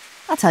find?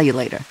 I'll tell you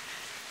later.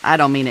 I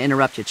don't mean to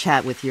interrupt your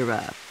chat with your,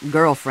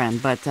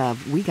 girlfriend, but,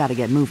 we gotta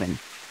get moving.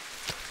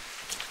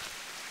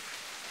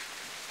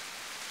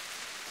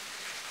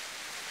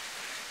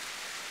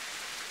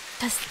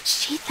 Does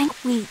she think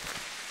we...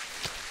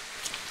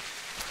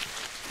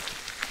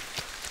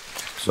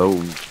 So,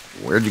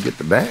 where'd you get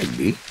the bag,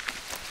 Dee?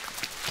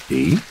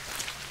 Dee?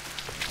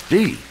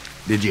 Dee,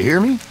 did you hear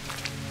me?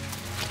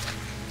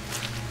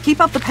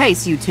 Keep up the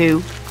pace, you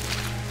two.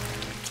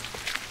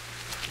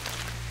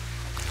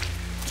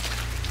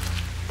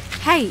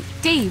 Hey,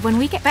 Dee, when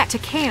we get back to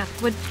camp,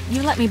 would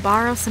you let me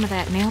borrow some of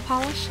that nail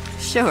polish?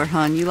 Sure,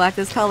 hon. You like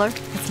this color?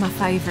 It's my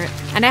favorite.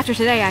 And after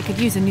today, I could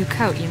use a new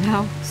coat, you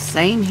know?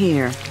 Same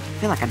here.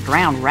 I feel like a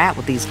drowned rat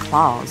with these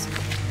claws.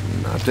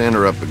 Not to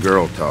interrupt the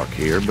girl talk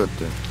here, but,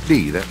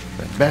 Dee, that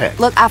bag.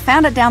 Look, I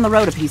found it down the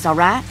road a piece, all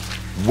right?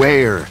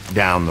 Where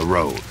down the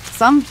road?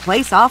 Some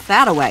place off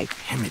that-a-way.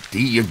 Damn it,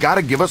 Dee, you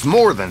gotta give us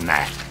more than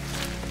that.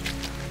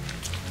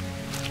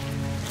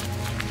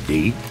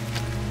 Dee,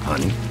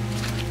 honey,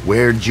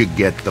 where'd you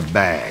get the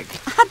bag?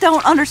 I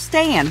don't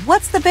understand.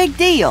 What's the big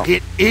deal?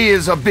 It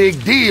is a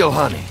big deal,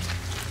 honey.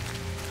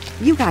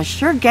 You guys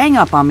sure gang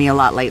up on me a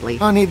lot lately.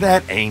 Honey,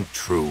 that ain't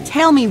true.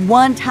 Tell me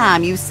one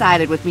time you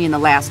sided with me in the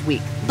last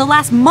week. The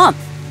last month.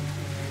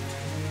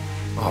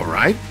 All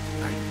right.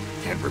 I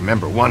can't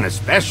remember one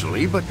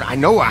especially, but I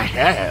know I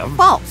have.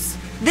 False.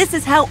 This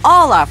is how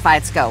all our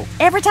fights go.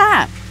 Every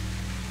time.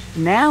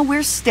 Now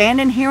we're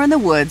standing here in the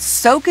woods,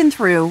 soaking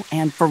through,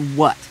 and for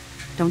what?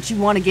 Don't you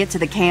want to get to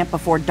the camp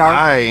before dark?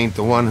 I ain't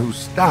the one who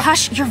stopped.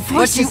 Hush, your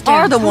voice But you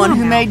are the one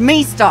who made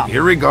me stop.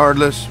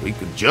 Irregardless, we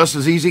could just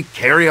as easy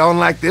carry on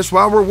like this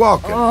while we're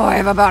walking. Oh,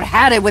 I've about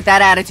had it with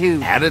that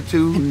attitude.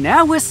 Attitude? And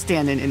now we're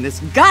standing in this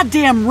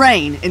goddamn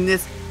rain, in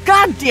this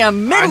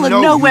goddamn middle of I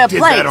know nowhere you did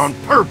place. that on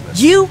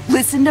purpose. You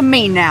listen to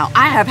me now.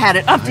 I have had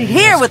it up to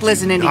here with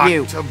listening to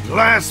you. To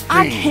blaspheme.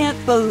 I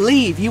can't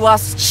believe you are...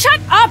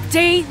 Shut up,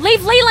 Dee!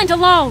 Leave Leland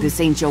alone! This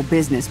ain't your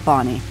business,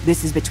 Bonnie.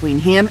 This is between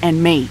him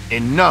and me.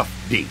 Enough,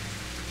 Dee.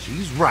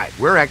 She's right.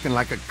 We're acting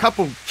like a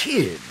couple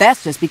kids.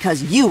 That's just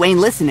because you ain't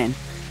listening.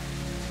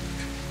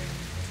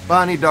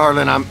 Bonnie,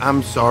 darling,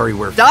 I'm sorry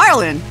we're...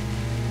 Darling?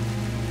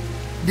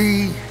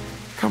 Dee,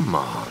 come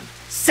on.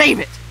 Save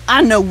it.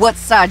 I know what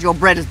side your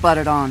bread is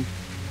buttered on.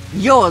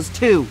 Yours,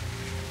 too.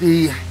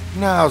 Dee,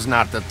 now's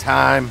not the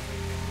time.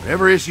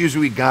 Whatever issues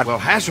we got, we'll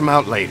hash them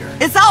out later.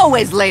 It's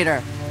always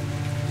later.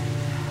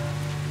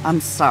 I'm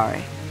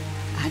sorry.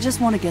 I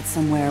just want to get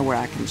somewhere where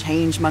I can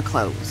change my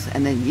clothes,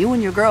 and then you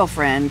and your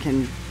girlfriend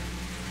can...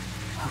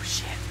 Oh,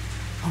 shit.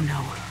 Oh,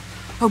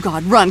 no. Oh,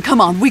 God, run.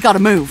 Come on. We gotta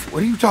move.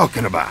 What are you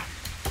talking about?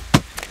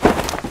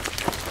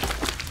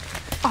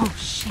 Oh,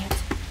 shit.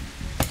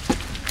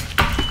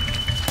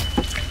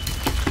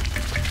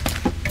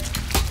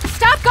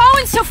 Stop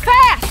going so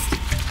fast!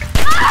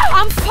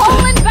 I'm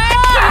falling back!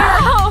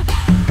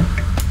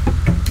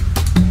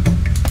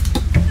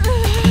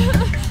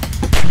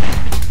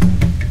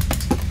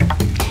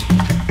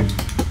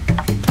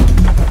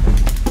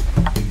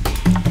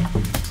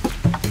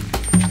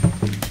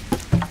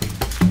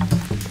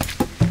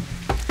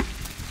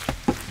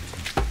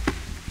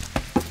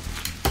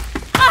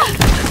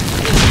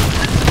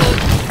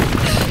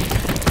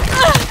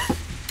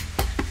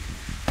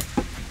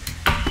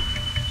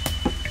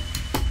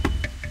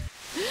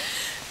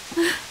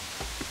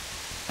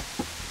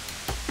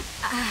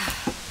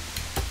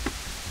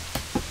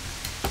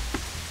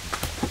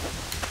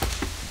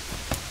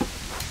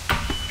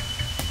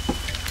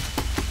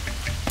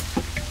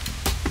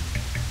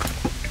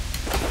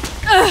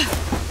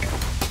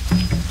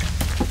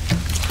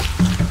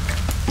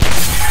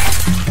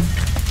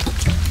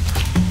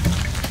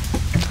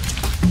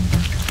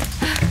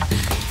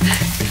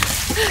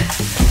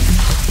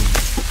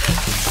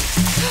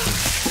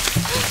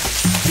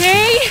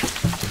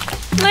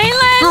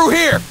 Through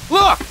here!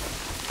 Look!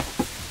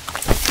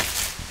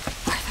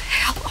 Where the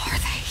hell are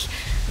they?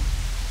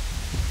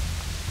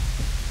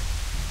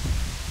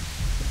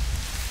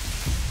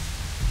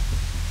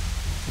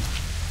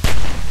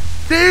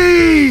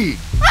 Dee!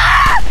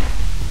 Ah!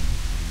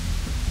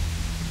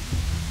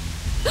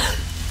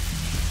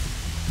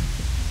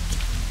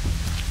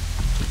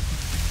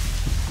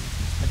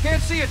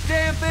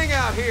 thing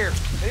out here.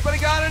 Anybody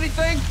got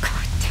anything?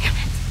 God damn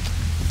it.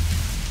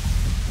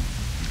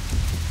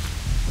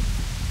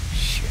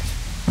 Shit.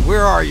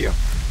 Where are you?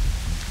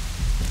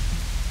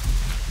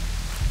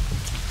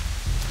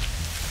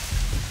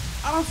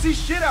 I don't see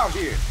shit out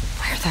here.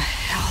 Where the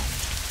hell?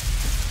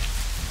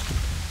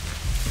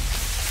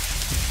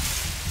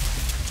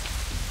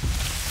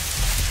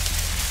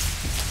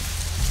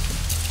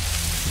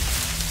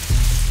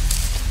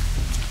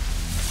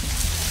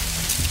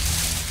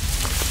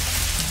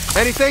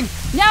 Anything?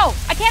 No,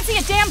 I can't see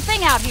a damn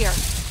thing out here.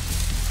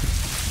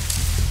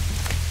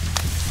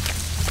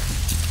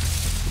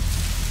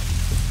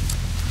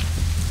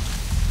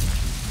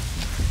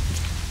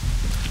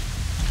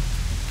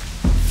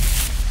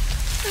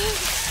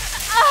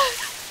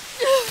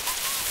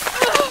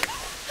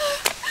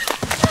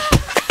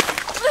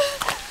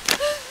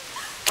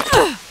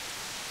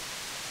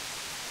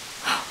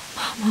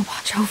 Mama,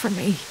 watch over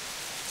me.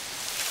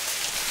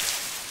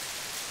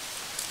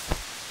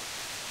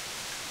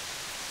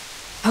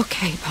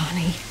 Okay,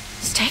 Bonnie.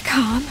 Stay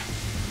calm.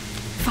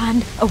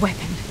 Find a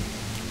weapon.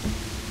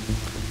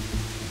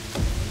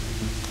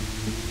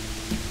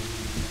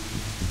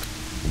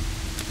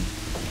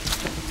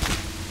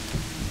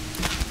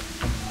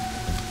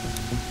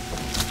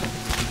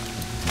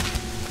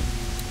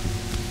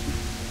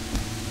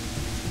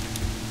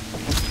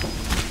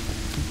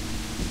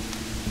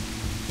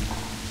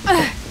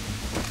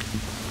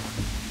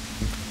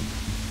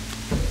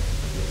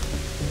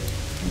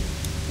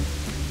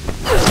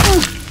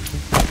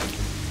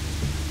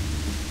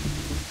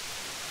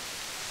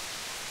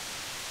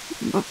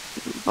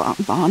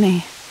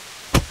 Bonnie.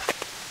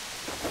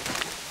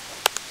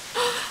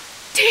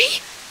 Dee!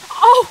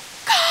 Oh,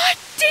 God!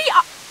 Dee!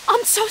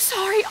 I'm so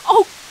sorry.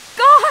 Oh,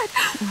 God!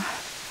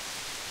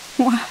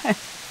 Why?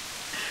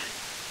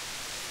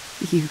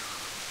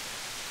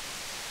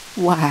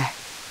 Why?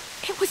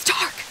 It was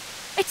dark.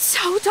 It's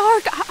so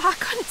dark. I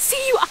couldn't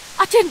see you.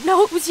 I didn't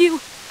know it was you.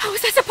 How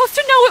was I supposed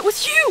to know it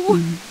was you?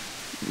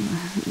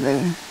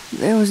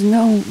 There was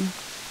no...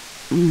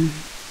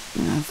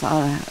 I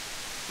thought I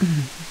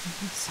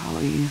saw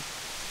you.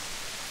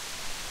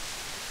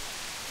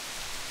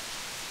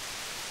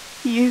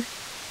 You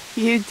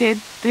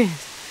did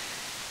this.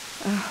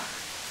 Oh,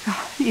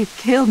 God, you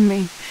killed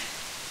me.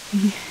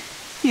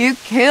 You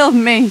killed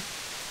me.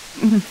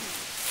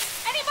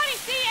 Anybody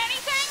see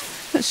anything?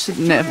 I should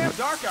never It's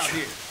dark out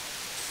here.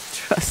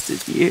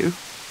 trusted you.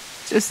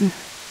 Just a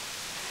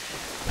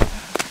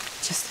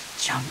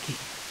junkie.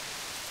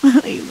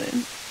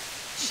 Leland.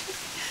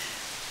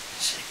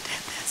 She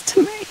did this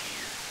to me.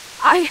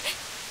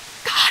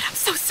 God, I'm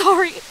so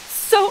sorry.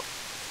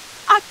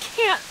 I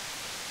can't.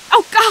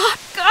 Oh, God!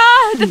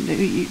 I knew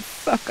you'd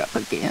fuck up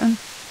again.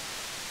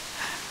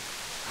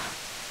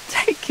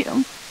 Take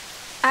him.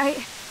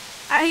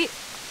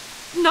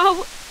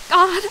 No,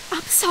 God,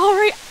 I'm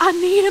sorry. I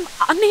need him.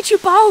 I need you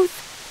both.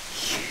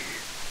 You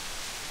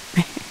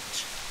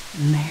bitch.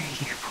 Mary,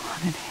 you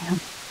wanted him.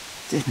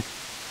 Didn't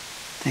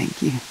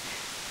think you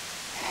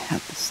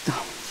had the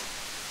stones.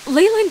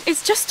 Leland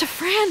is just a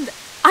friend.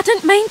 I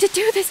didn't mean to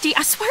do this, Dee.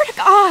 I swear to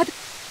God. You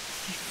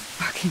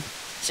fucking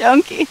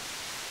junkie.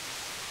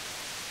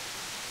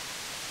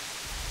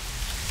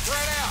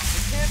 Spread out.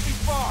 It can't be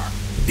far.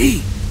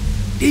 Dee,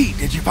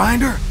 did you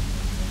find her?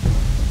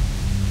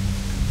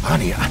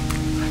 Honey, I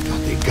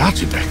thought they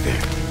got you back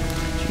there.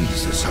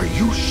 Jesus, are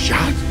you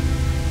shot?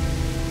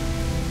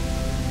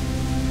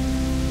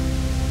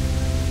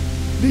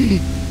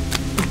 Dee,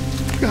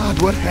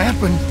 God, what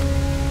happened?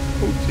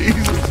 Oh,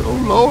 Jesus,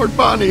 oh, Lord,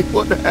 Bonnie,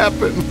 what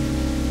happened?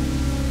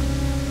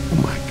 Oh,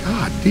 my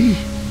God, Dee.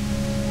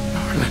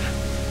 Darling,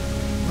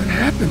 what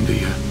happened to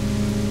you?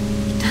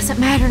 It doesn't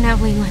matter now,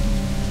 Leland.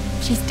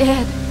 She's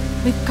dead.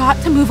 We've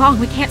got to move on.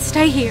 We can't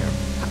stay here.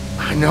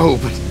 I know,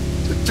 but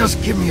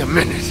just give me a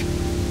minute.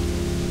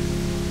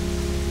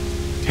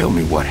 Tell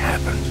me what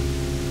happened.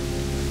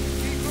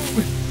 Keep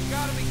moving.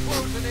 Gotta be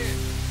closing in.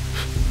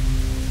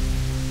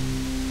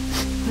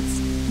 What's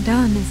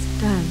done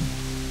is done.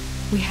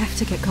 We have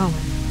to get going.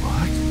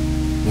 What?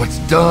 What's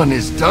done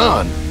is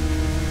done.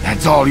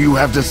 That's all you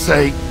have to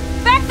say?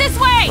 Back this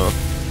way!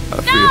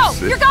 I feel No!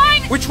 sick. You're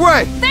going... Which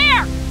way?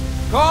 There!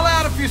 Call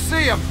out if you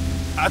see him.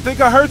 I think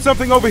I heard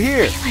something over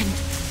here. Leland,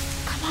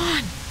 come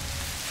on.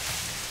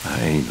 I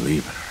ain't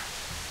leaving her.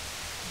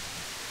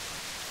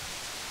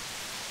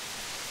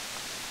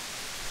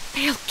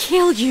 They'll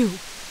kill you.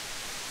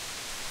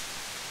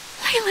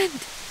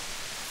 Leland.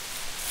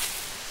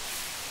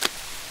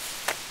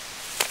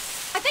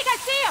 I think I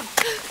see him!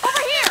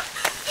 Over here!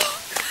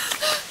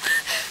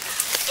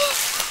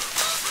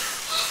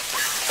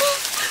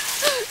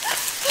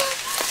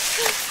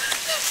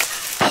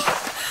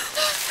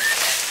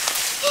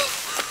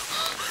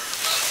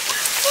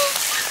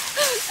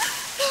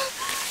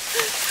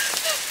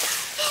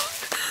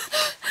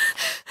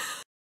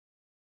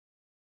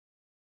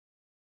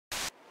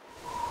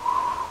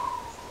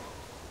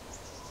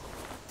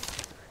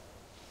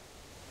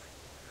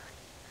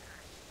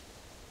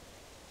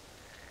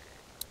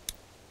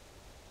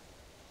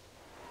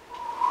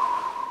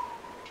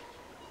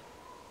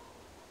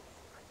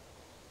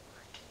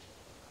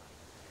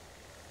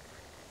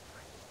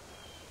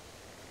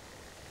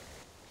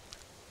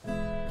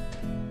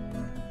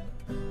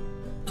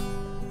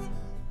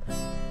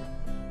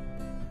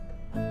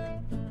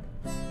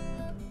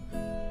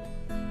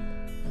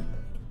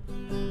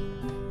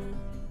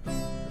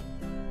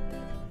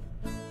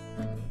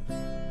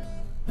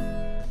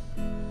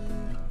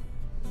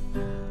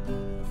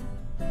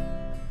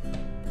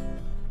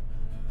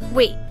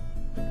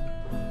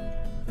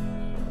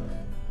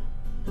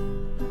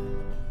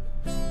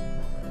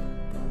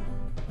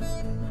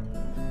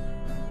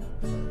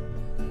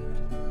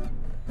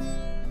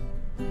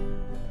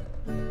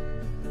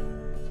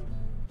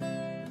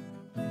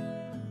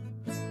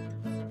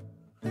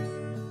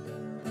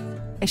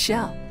 Hey,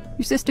 Shell,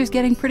 your sister's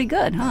getting pretty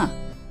good, huh?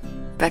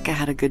 Becca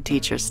had a good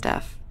teacher,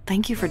 Steph.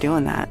 Thank you for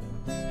doing that.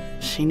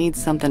 She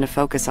needs something to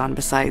focus on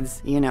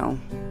besides, you know,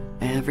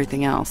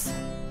 everything else.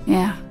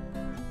 Yeah.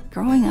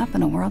 Growing up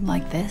in a world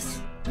like this,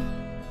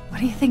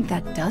 what do you think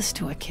that does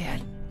to a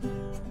kid?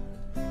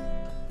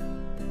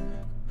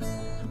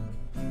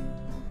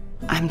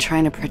 I'm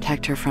trying to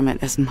protect her from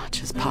it as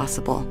much as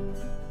possible.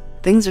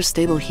 Things are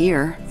stable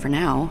here, for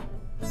now.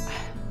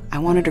 I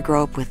want her to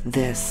grow up with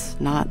this,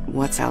 not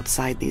what's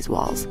outside these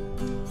walls.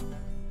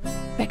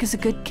 Becca's a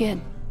good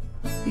kid.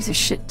 These are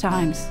shit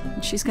times,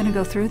 and she's gonna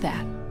go through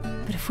that.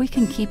 But if we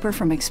can keep her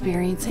from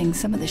experiencing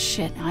some of the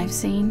shit I've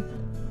seen...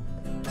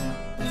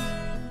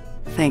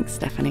 Thanks,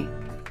 Stephanie.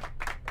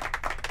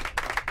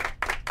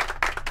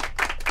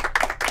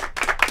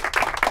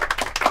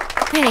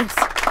 Thanks.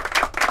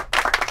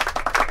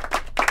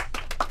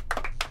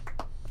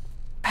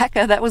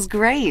 Becca, that was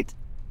great.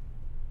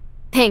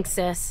 Thanks,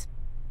 sis.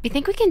 You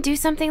think we can do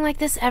something like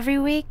this every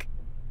week?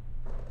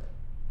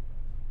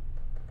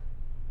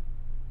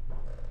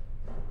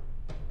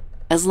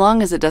 As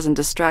long as it doesn't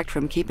distract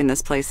from keeping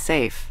this place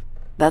safe.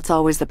 That's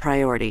always the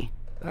priority.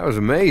 That was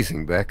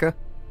amazing, Becca.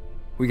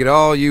 We could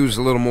all use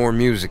a little more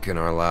music in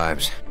our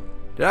lives.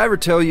 Did I ever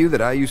tell you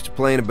that I used to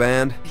play in a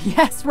band?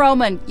 Yes,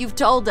 Roman, you've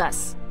told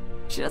us.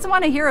 She doesn't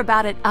want to hear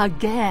about it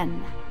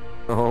again.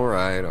 All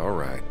right, all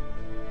right.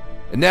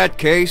 In that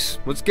case,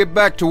 let's get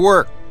back to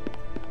work.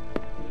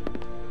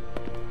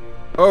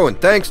 Oh, and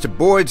thanks to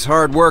Boyd's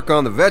hard work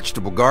on the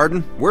vegetable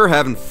garden, we're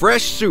having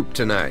fresh soup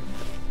tonight.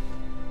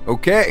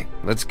 Okay,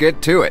 let's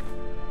get to it.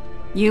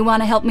 You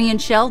want to help me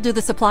and Shell do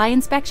the supply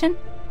inspection?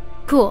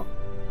 Cool.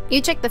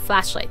 You check the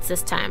flashlights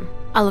this time.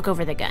 I'll look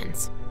over the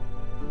guns.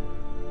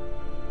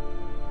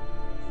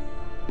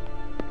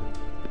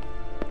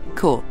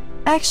 Cool.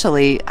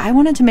 Actually, I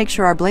wanted to make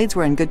sure our blades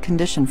were in good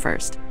condition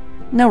first.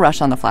 No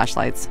rush on the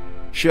flashlights.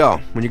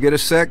 Shell, when you get a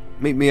sec,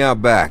 meet me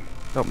out back.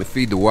 Help me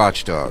feed the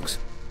watchdogs.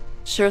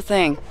 Sure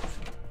thing.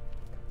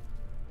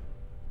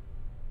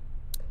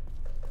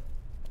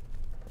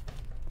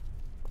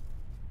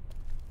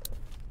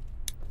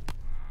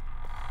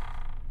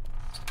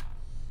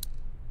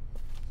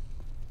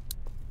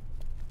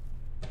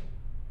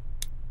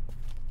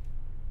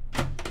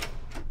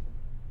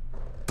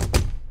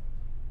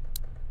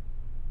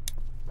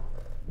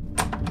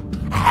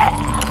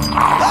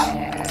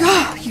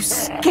 You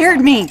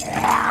scared me!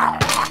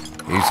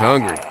 He's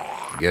hungry.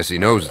 Guess he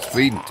knows it's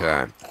feeding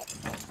time.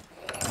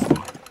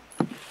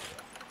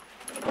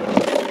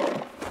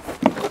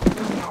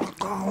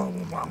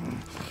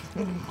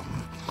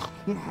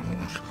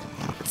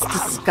 It's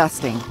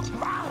disgusting.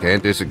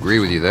 Can't disagree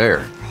with you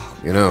there.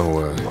 You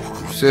know,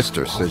 your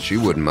sister said she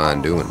wouldn't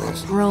mind doing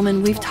this.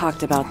 Roman, we've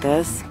talked about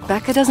this.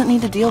 Becca doesn't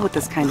need to deal with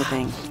this kind of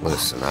thing.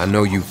 Listen, I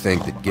know you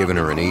think that giving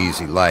her an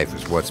easy life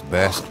is what's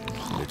best,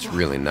 but it's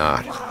really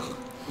not.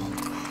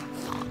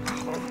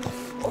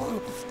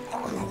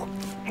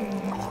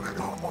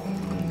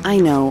 I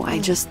know, I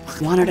just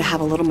want her to have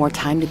a little more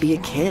time to be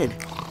a kid.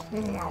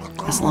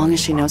 As long as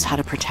she knows how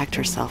to protect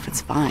herself,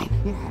 it's fine.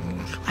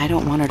 I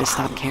don't want her to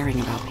stop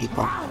caring about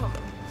people.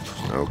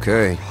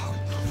 Okay.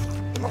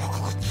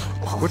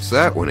 What's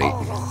that one eating?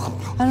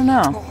 I don't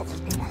know.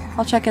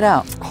 I'll check it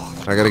out.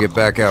 I gotta get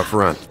back out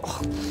front.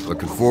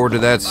 Looking forward to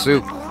that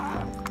soup.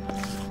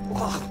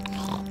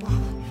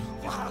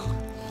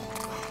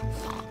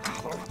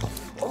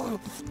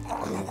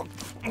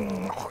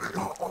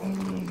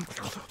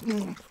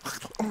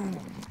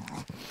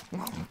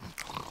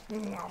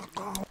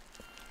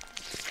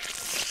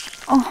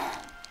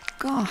 Oh,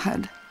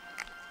 God.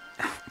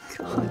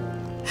 God.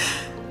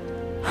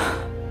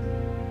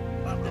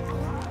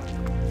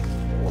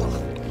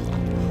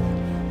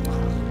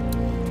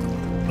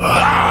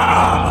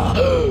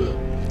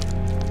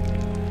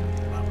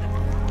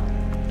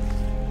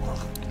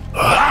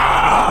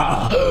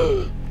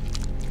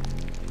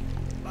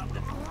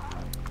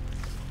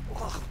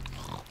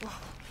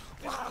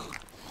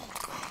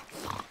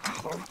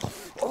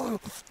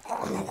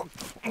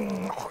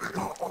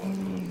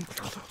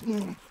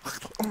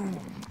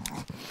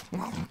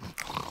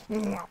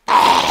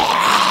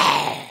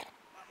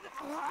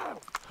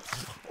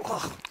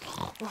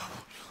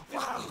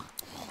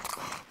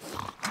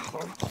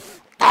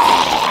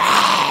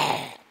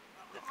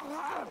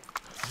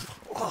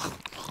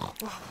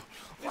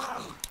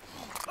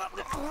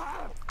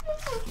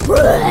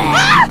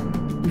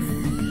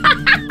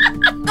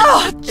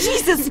 Oh,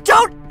 Jesus,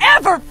 don't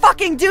ever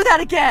fucking do that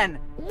again!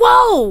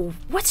 Whoa!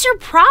 What's your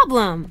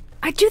problem?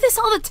 I do this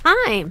all the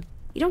time.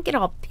 You don't get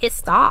all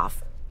pissed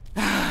off.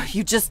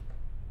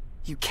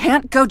 You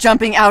can't go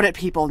jumping out at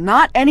people.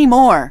 Not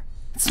anymore.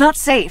 It's not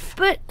safe.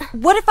 But...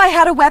 What if I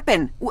had a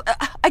weapon?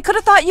 I could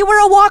have thought you were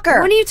a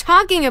walker. What are you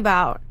talking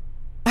about?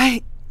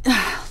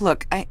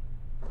 Look, I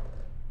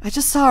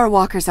just saw our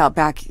walkers out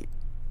back.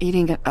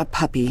 eating a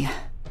puppy.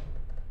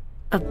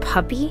 A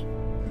puppy?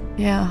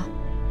 Yeah.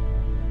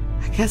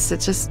 I guess it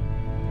just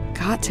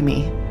got to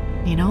me.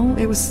 You know,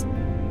 it was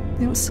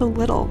so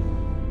little.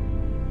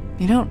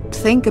 You don't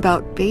think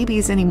about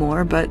babies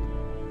anymore, but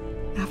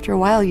after a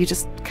while you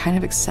just kind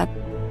of accept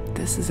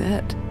this is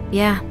it.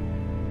 Yeah.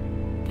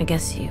 I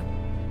guess you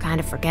kind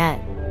of forget.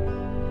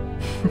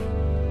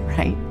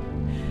 Right?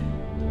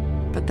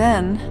 But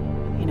then,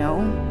 you know,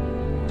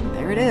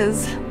 there it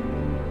is.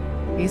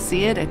 You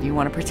see it and you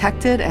want to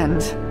protect it, and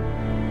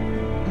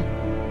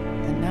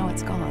now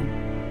it's gone.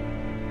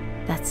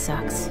 That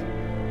sucks.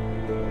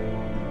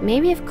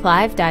 Maybe if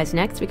Clive dies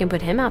next, we can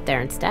put him out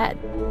there instead.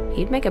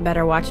 He'd make a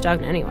better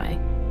watchdog anyway.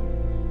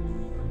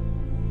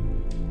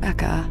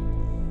 Becca.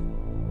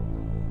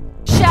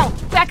 Shell!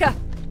 Becca!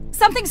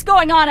 Something's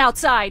going on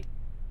outside!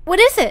 What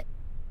is it?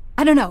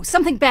 I don't know,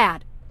 something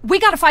bad. We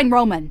gotta find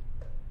Roman.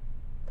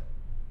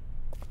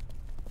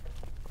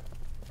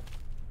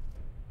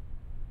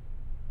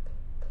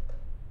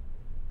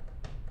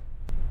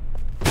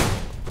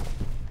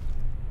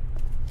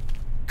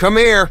 Come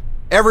here,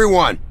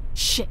 everyone.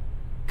 Shit.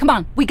 Come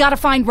on, we gotta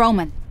find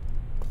Roman.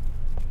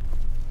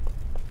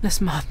 Let's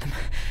move them.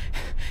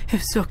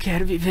 If so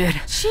quer viver.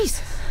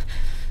 Jesus.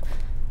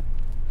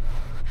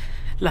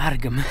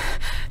 Largam.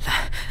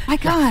 My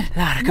God,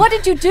 what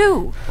did you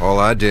do? All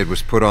I did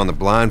was put on the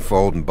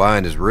blindfold and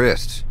bind his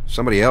wrists.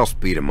 Somebody else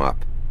beat him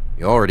up.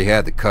 He already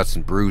had the cuts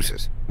and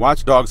bruises.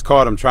 Watchdogs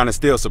caught him trying to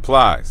steal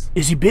supplies.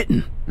 Is he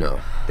bitten? No,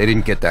 they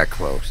didn't get that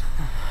close.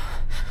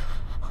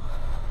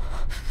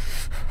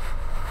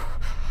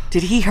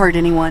 Did he hurt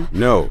anyone?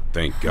 No,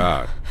 thank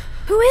God.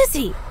 Who is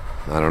he?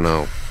 I don't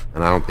know,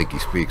 and I don't think he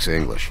speaks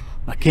English.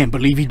 I can't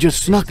believe he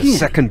just snuck It's the in.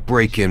 second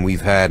break-in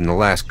we've had in the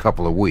last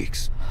couple of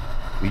weeks.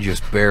 We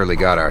just barely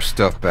got our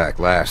stuff back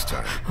last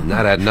time, and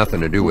that had nothing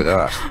to do with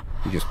us.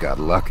 We just got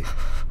lucky.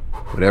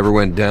 Whatever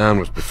went down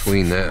was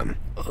between them.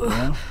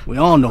 Well, we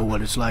all know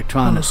what it's like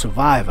trying to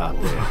survive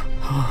out there.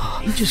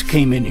 He just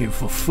came in here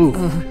for food.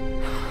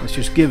 Let's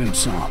just give him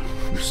some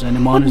and send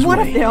him on his What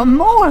way. if there are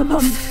more of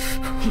them?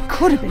 He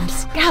could have been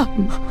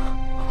scouting.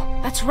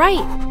 That's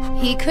right.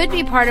 He could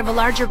be part of a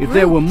larger group. If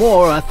there were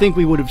more, I think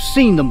we would have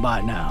seen them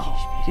by now.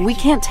 We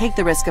can't take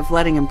the risk of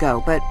letting him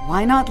go, but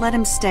why not let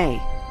him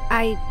stay?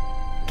 I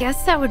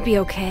guess that would be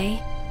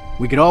okay.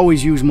 We could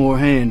always use more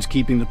hands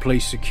keeping the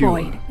place secure.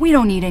 Boyd, we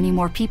don't need any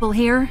more people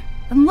here.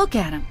 And look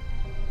at him.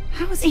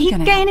 How is He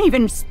gonna can't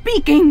even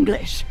speak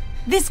English.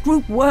 This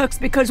group works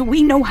because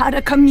we know how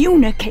to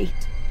communicate.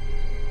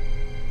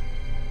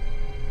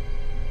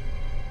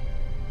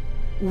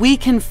 We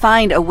can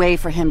find a way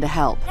for him to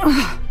help.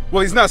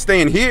 Well, he's not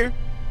staying here.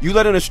 You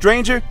let in a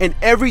stranger, and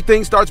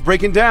everything starts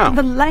breaking down.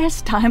 The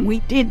last time we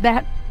did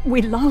that,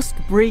 we lost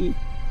Bree.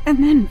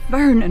 And then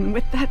Vernon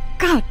with that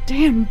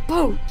goddamn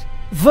boat.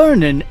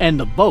 Vernon and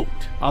the boat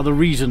are the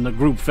reason the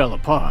group fell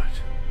apart,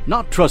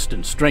 not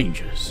trusting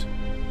strangers.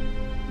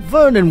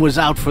 Vernon was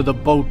out for the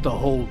boat the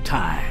whole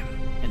time,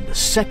 and the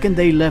second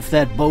they left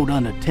that boat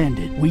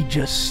unattended, we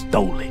just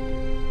stole it.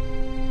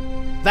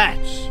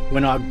 That's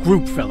when our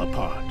group fell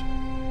apart.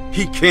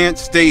 He can't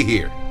stay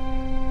here.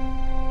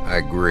 I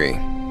agree.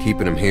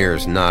 Keeping him here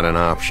is not an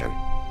option.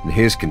 In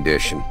his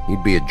condition,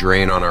 he'd be a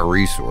drain on our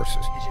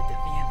resources.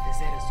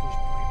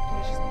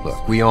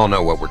 Look, we all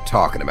know what we're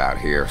talking about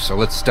here, so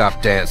let's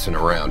stop dancing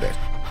around it.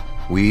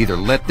 We either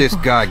let this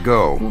guy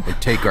go and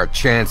take our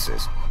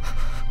chances,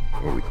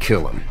 or we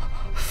kill him.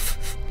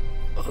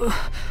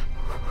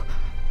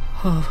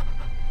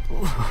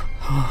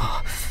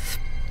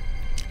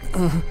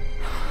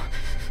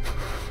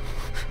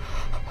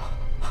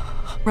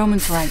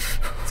 Roman's right.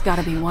 It's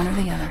gotta be one or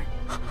the other.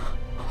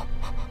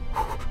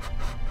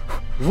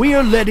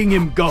 We're letting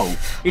him go.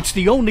 It's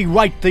the only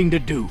right thing to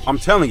do. I'm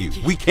telling you,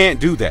 we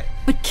can't do that.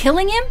 But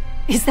killing him?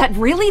 Is that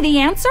really the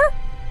answer?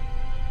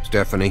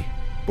 Stephanie,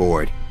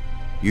 Boyd,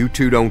 you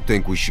two don't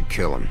think we should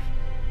kill him.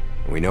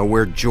 We know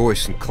where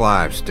Joyce and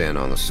Clive stand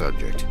on the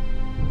subject.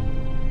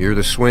 You're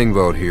the swing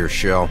vote here,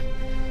 Shell.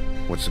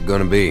 What's it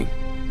gonna be?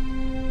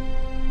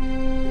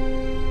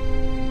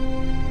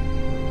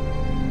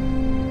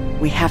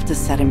 We have to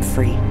set him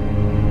free.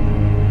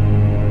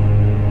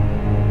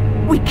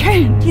 We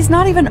can't! He's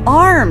not even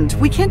armed!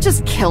 We can't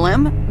just kill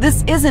him!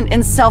 This isn't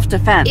in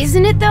self-defense.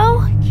 Isn't it,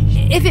 though?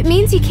 If it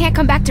means he can't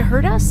come back to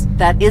hurt us?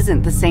 That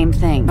isn't the same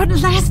thing. But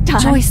last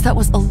time... Joyce, that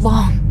was a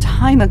long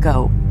time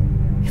ago.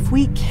 If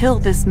we kill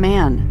this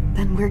man,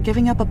 then we're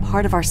giving up a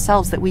part of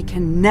ourselves that we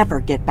can never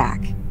get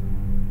back.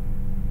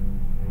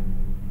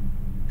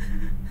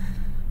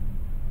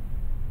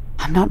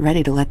 I'm not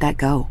ready to let that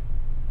go.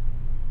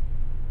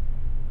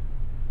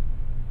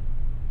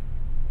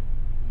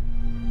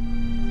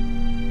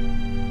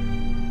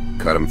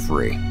 Cut him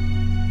free.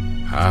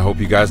 I hope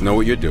you guys know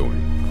what you're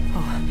doing.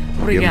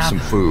 Give him some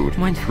food,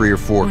 3 or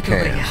 4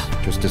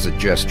 cans, just as a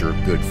gesture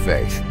of good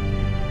faith.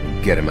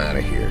 And get him out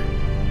of here.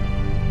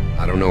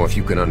 I don't know if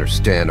you can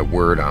understand a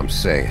word I'm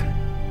saying,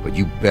 but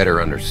you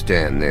better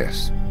understand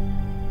this.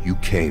 You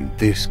came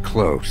this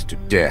close to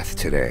death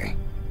today.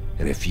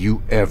 And if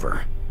you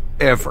ever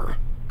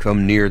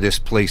come near this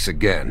place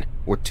again,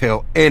 or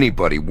tell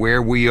anybody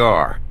where we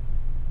are,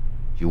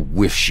 you'll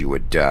wish you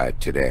had died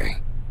today.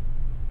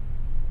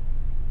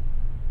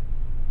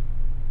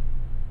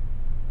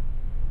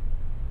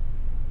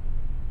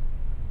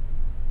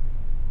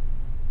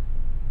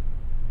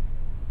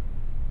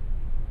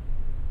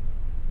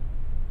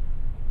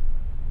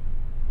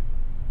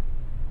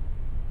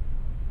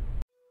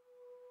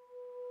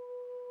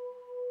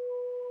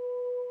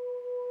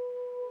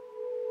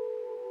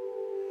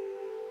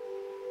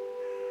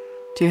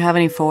 Do you have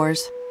any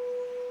 4s?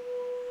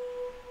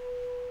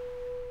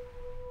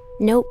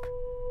 Nope.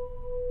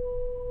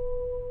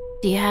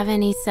 Do you have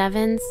any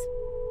 7s?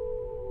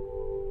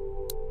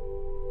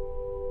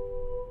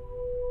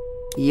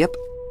 Yep.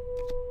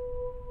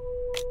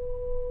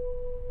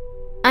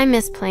 I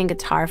miss playing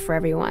guitar for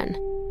everyone.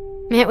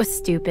 It was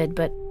stupid,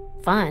 but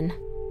fun.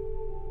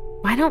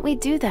 Why don't we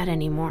do that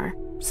anymore?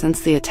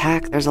 Since the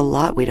attack, there's a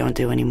lot we don't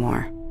do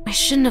anymore. I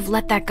shouldn't have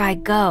let that guy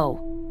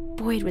go.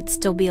 Boyd would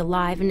still be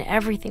alive and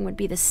everything would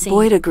be the same.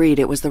 Boyd agreed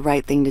it was the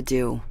right thing to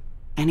do.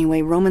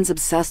 Anyway, Roman's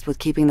obsessed with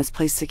keeping this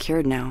place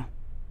secured now.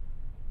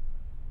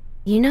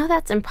 You know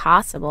that's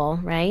impossible,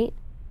 right?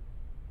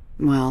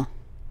 Well,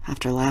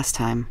 after last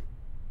time.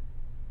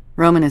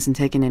 Roman isn't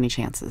taking any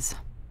chances.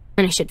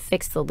 And I should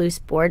fix the loose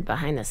board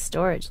behind the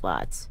storage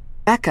lots.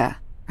 Becca,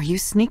 are you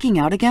sneaking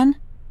out again?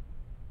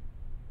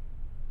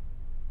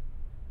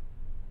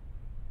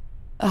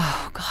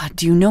 Oh, God,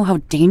 do you know how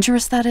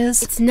dangerous that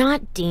is? It's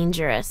not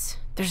dangerous.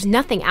 There's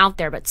nothing out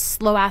there but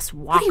slow-ass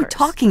walkers. What are you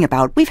talking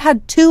about? We've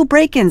had 2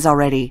 break-ins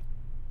already.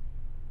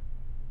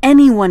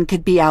 Anyone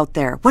could be out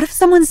there. What if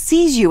someone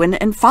sees you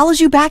and follows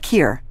you back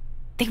here?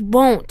 They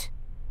won't.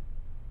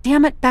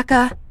 Damn it,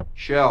 Becca.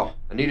 Shell,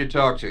 I need to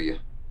talk to you.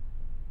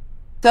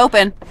 It's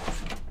open.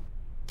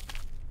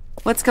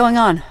 What's going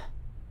on?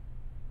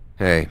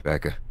 Hey,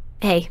 Becca.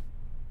 Hey.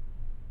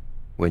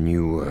 When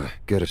you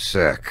get a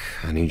sec,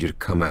 I need you to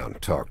come out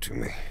and talk to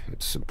me.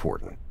 It's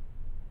important.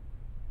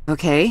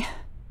 Okay.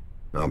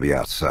 I'll be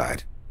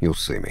outside. You'll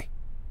see me.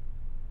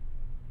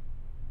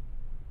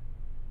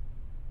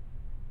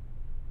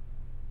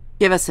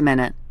 Give us a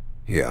minute.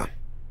 Yeah,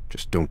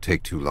 just don't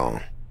take too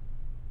long.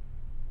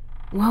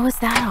 What was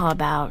that all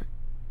about?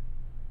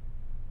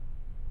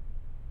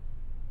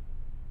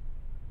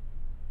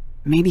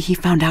 Maybe he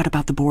found out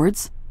about the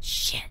boards?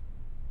 Shit.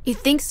 You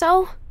think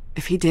so?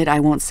 If he did, I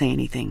won't say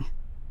anything.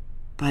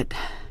 But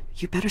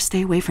you better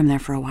stay away from there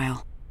for a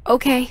while.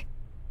 Okay.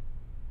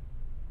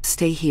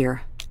 Stay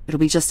here. It'll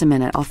be just a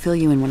minute. I'll fill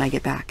you in when I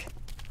get back.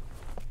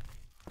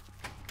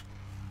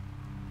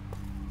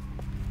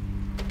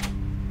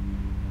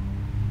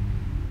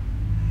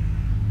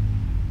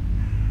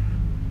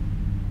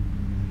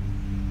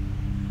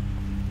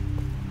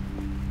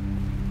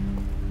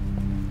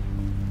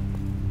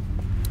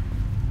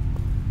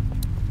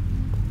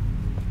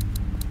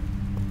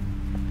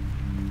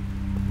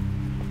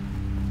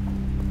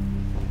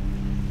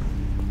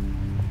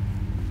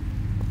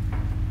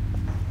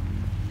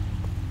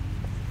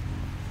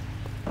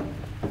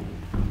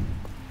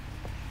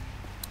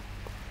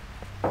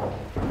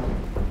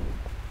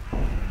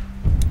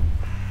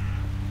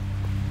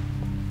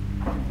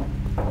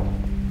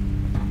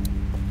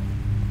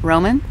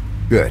 Roman?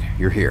 Good,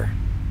 you're here.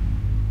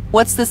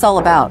 What's this all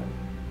about?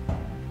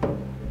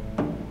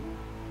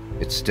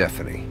 It's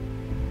Stephanie.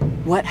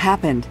 What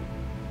happened?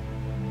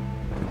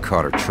 We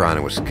caught her trying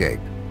to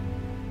escape.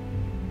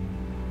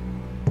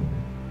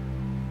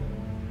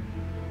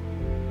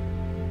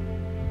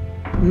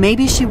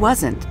 Maybe she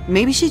wasn't.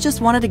 Maybe she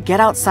just wanted to get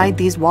outside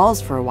these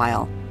walls for a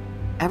while.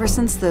 Ever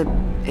since the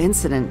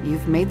incident,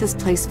 you've made this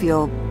place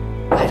feel,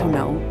 I don't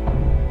know,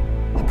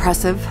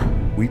 oppressive.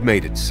 We've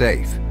made it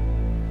safe.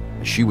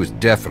 She was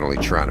definitely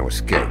trying to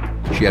escape.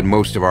 She had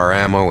most of our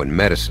ammo and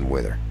medicine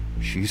with her.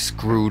 She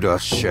screwed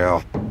us,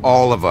 Shell.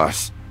 All of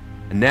us.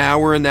 And now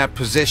we're in that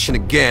position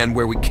again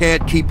where we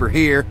can't keep her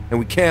here and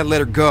we can't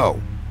let her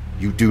go.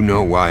 You do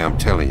know why I'm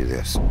telling you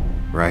this,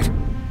 right?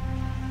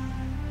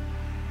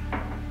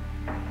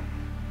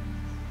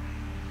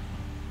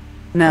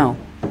 No.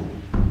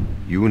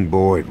 You and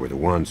Boyd were the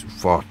ones who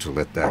fought to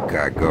let that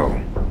guy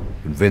go.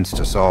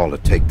 Convinced us all to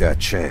take that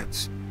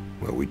chance.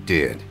 Well, we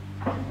did.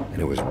 And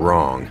it was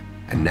wrong.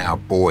 And now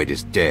Boyd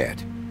is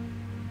dead.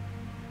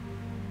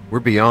 We're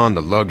beyond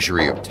the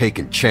luxury of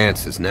taking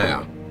chances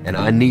now, and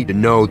I need to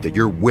know that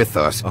you're with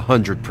us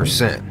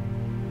 100%.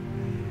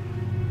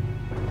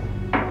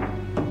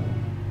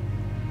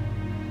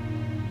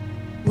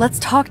 Let's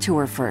talk to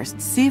her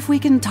first. See if we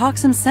can talk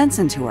some sense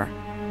into her.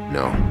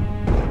 No.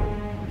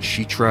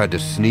 She tried to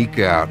sneak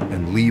out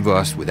and leave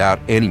us without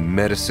any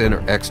medicine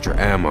or extra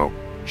ammo.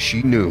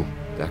 She knew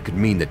that could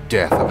mean the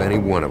death of any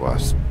one of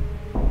us.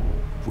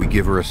 If we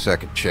give her a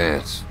second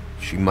chance,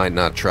 she might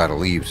not try to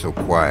leave so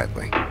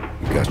quietly.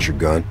 You got your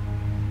gun?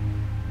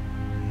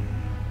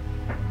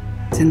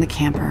 It's in the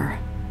camper.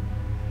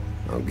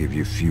 I'll give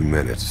you a few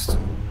minutes to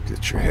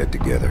get your head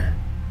together.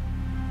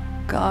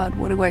 God,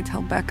 what do I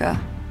tell Becca?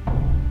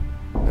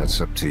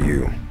 That's up to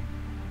you.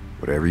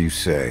 Whatever you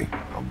say,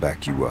 I'll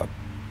back you up.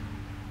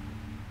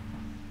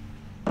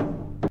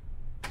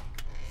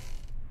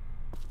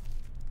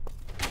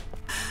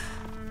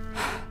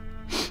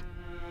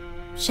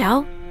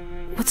 Shell?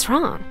 What's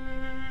wrong?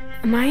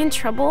 Am I in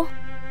trouble?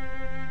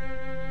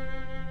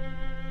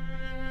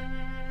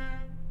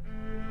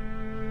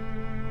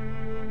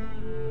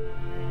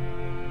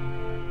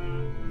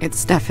 It's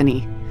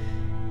Stephanie.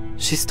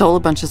 She stole a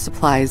bunch of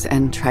supplies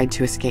and tried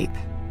to escape.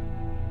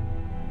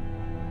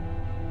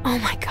 Oh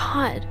my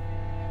god.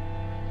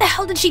 The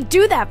hell did she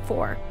do that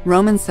for?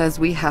 Roman says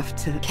we have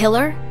to... Kill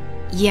her?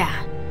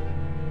 Yeah.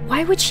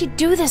 Why would she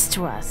do this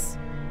to us?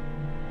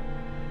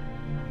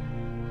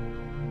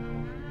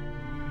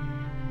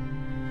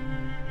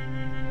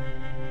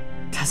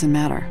 Doesn't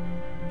matter.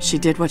 She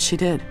did what she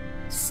did.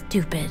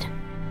 Stupid.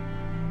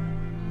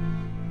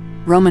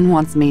 Roman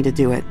wants me to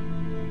do it.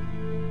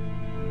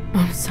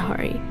 I'm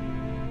sorry.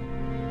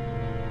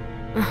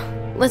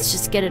 Let's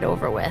just get it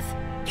over with.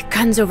 Your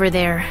gun's over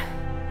there,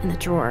 in the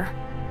drawer.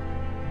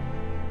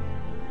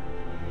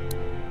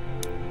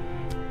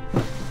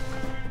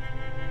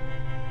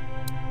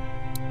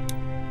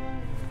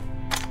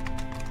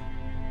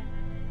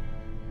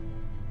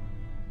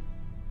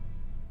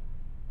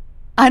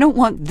 I don't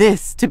want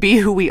this to be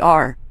who we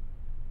are.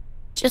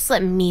 Just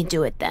let me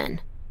do it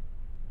then.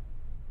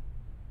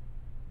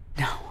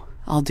 No,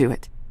 I'll do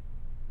it.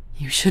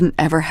 You shouldn't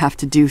ever have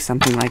to do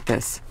something like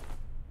this.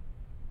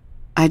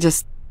 I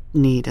just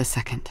need a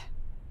second.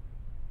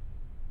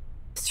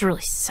 This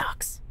really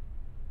sucks.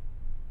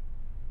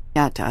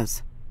 Yeah, it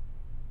does.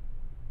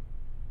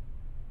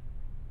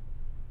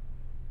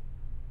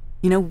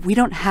 You know, we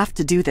don't have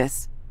to do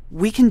this.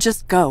 We can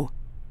just go.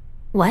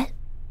 What?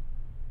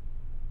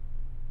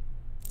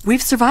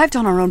 We've survived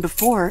on our own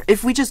before.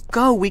 If we just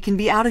go, we can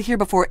be out of here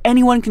before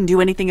anyone can do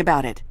anything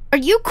about it. Are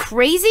you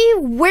crazy?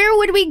 Where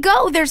would we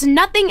go? There's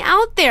nothing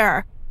out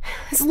there.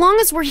 As long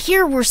as we're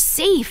here, we're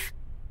safe.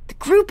 The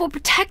group will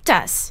protect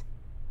us.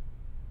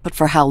 But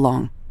for how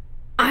long?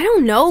 I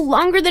don't know.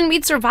 Longer than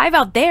we'd survive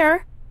out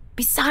there.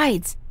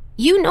 Besides,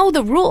 you know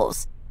the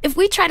rules. If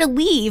we try to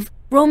leave,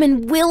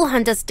 Roman will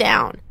hunt us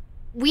down.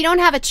 We don't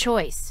have a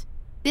choice.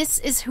 This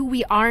is who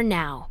we are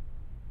now.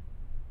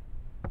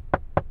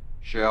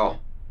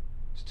 Shell,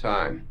 it's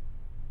time.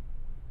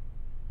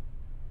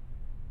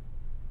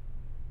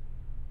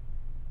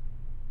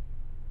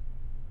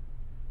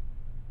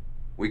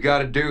 We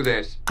gotta do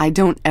this. I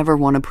don't ever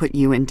want to put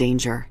you in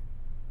danger.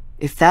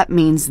 If that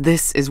means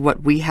this is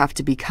what we have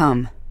to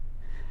become,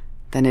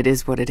 then it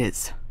is what it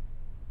is.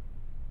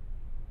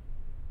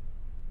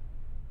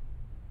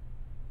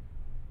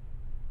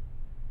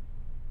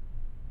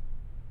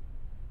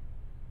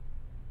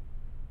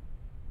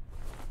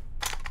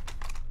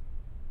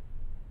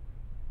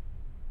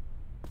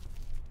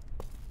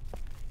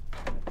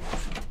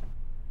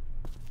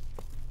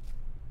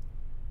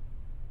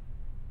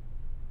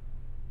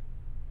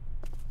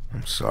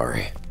 I'm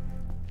sorry.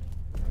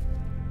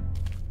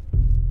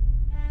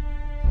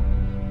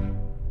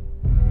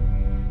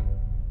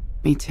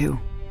 Me too.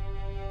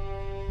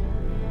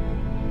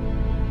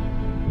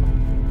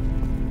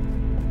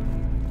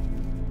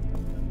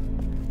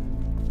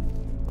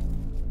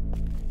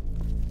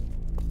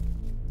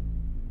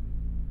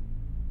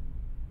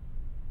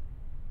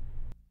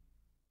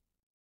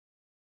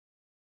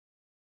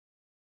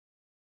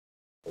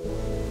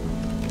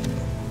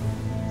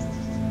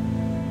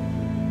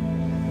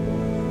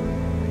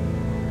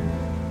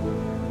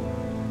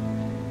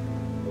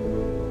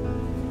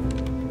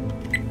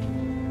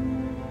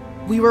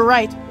 We were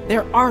right.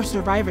 There are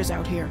survivors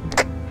out here.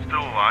 Still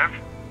alive?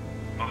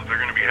 Oh, they're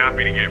gonna be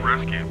happy to get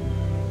rescued.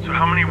 So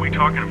how many are we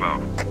talking about?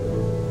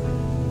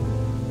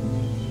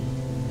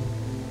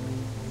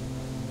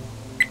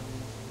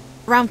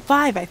 Around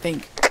 5, I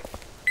think.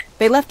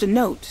 They left a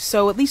note,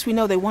 so at least we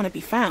know they want to be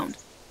found.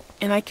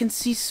 And I can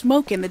see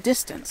smoke in the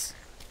distance.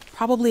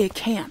 Probably a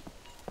camp.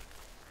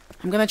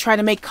 I'm gonna try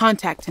to make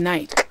contact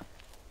tonight.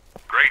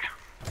 Great.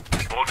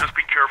 Well, just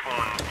be careful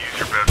and use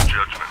your best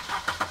judgment.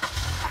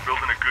 We're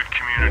building a good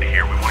community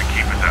here. We want to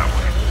keep it that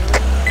way.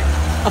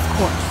 Of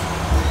course.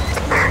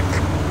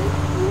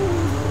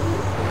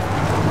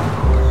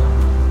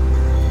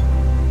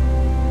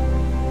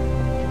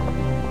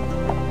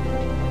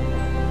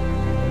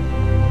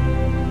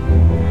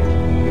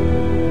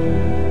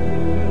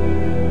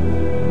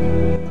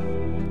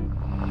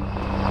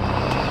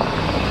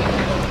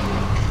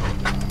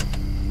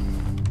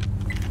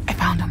 I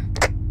found him.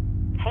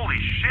 Holy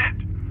shit.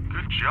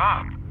 Good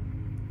job.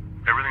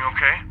 Everything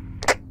okay?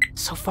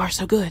 So far,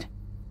 so good.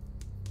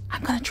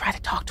 I'm gonna try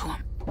to talk to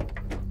him.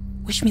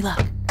 Wish me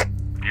luck.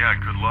 Yeah,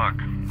 good luck.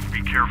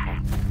 Be careful.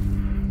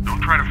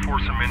 Don't try to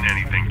force them into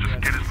anything.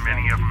 Just get as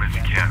many of them as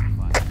you can.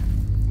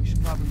 We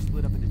should probably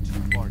split up into 2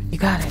 parties. You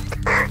got it.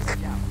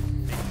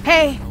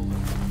 Hey!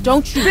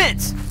 Don't shoot!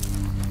 Vince!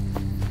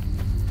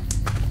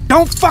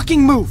 Don't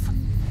fucking move!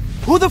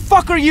 Who the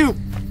fuck are you?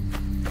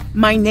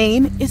 My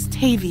name is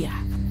Tavia.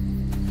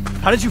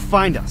 How did you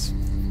find us?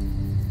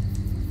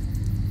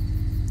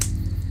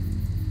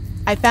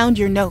 I found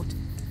your note.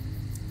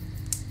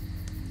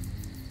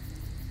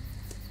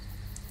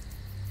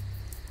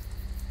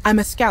 I'm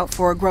a scout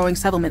for a growing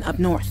settlement up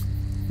north.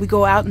 We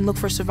go out and look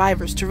for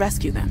survivors to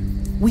rescue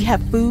them. We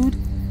have food,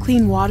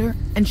 clean water,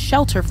 and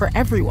shelter for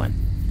everyone.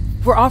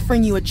 We're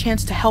offering you a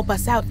chance to help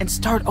us out and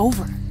start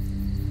over.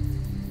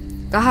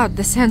 God,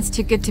 this sounds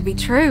too good to be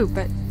true,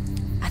 but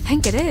I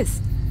think it is.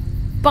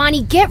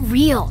 Bonnie, get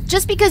real.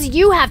 Just because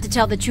you have to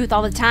tell the truth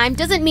all the time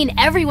doesn't mean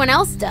everyone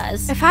else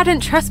does. If I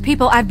didn't trust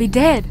people, I'd be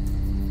dead.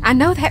 I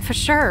know that for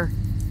sure.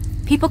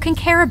 People can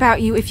care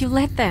about you if you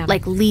let them.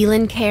 Like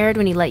Leland cared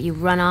when he let you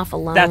run off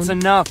alone. That's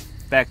enough,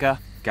 Becca.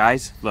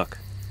 Guys, look.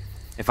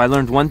 If I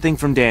learned one thing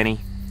from Danny,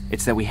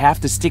 it's that we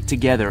have to stick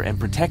together and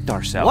protect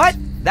ourselves. What?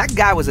 That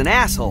guy was an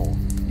asshole.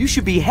 You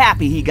should be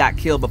happy he got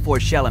killed before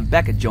Shell and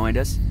Becca joined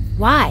us.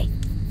 Why?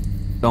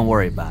 Don't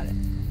worry about it.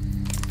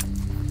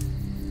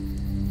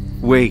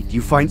 Wait,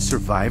 you find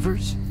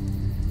survivors?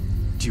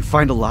 Do you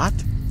find a lot?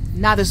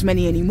 Not as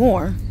many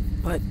anymore,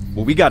 but...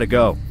 Well, we gotta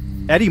go.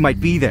 Eddie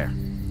might be there.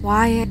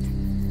 Wyatt.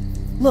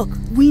 Look,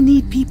 we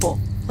need people,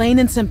 plain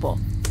and simple.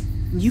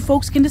 You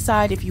folks can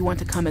decide if you want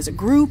to come as a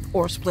group,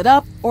 or split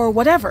up, or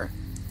whatever.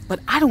 But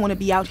I don't want to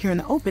be out here in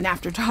the open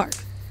after dark.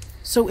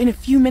 So in a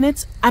few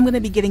minutes, I'm going to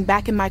be getting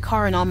back in my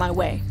car and on my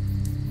way.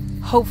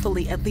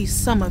 Hopefully, at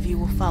least some of you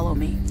will follow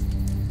me.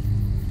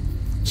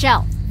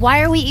 Shell,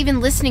 why are we even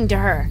listening to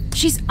her?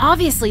 She's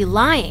obviously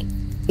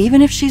lying.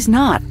 Even if she's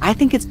not, I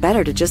think it's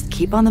better to just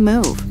keep on the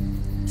move.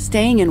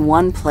 Staying in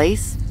one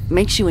place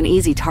makes you an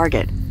easy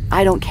target.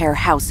 I don't care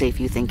how safe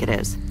you think it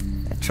is.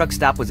 That truck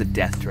stop was a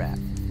death trap.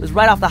 It was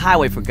right off the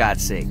highway, for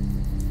God's sake.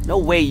 No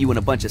way you and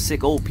a bunch of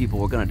sick old people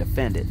were gonna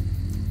defend it.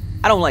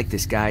 I don't like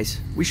this, guys.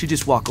 We should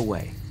just walk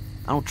away.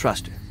 I don't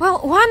trust her. Well,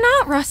 why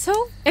not,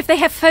 Russell? If they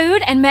have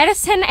food and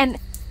medicine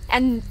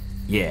and...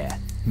 Yeah,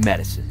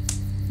 medicine.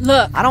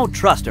 Look. I don't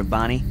trust her,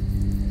 Bonnie.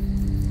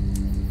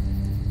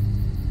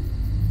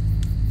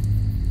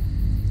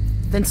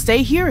 Then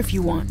stay here if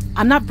you want.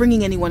 I'm not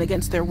bringing anyone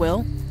against their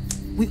will.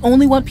 We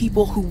only want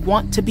people who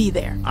want to be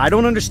there. I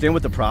don't understand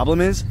what the problem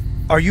is.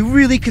 Are you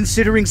really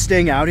considering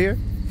staying out here?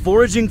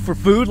 Foraging for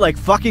food like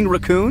fucking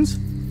raccoons?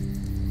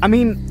 I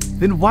mean,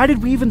 then why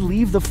did we even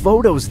leave the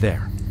photos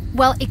there?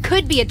 Well, it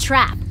could be a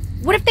trap.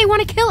 What if they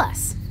want to kill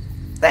us?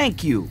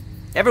 Thank you.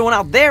 Everyone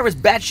out there is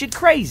batshit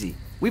crazy.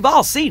 We've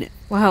all seen it.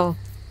 Well,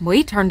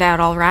 we turned out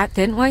all right,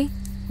 didn't we?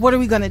 What are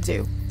we gonna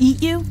do?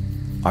 Eat you?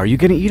 Are you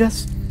gonna eat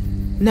us?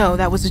 No,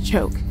 that was a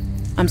joke.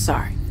 I'm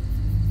sorry.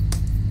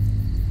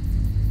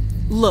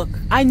 Look,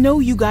 I know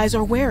you guys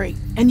are wary,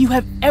 and you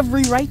have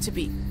every right to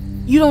be.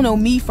 You don't know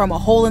me from a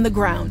hole in the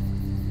ground.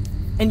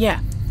 And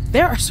yeah,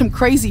 there are some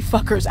crazy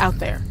fuckers out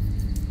there.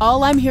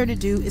 All I'm here to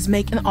do is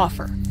make an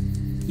offer.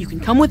 You can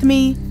come with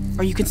me,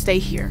 or you can stay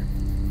here.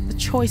 The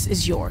choice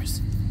is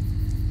yours.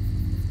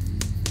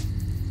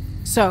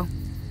 So,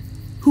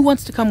 who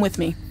wants to come with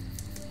me?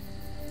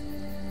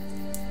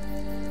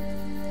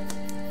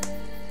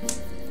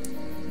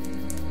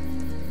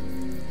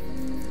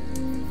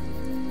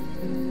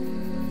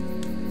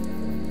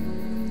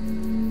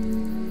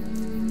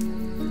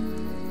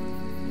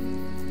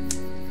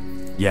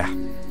 Yeah,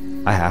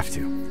 I have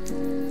to.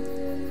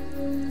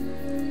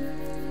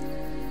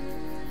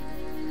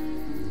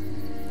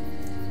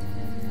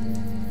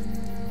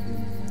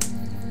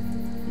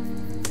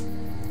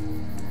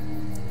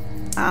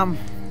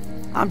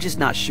 I'm just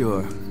not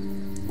sure.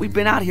 We've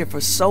been out here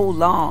for so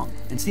long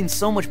and seen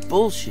so much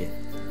bullshit.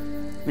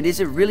 I mean, is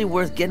it really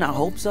worth getting our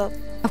hopes up?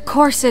 Of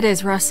course it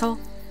is, Russell.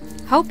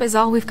 Hope is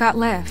all we've got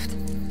left.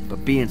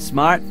 But being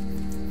smart,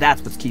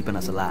 that's what's keeping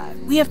us alive.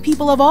 We have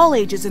people of all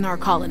ages in our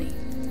colony.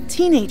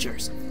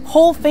 Teenagers,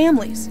 whole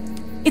families.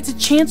 It's a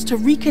chance to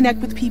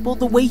reconnect with people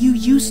the way you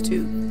used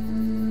to.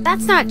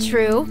 That's not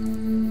true.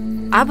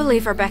 I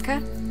believe her,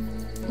 Becca.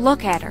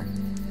 Look at her.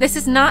 This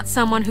is not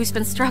someone who's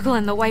been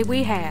struggling the way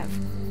we have.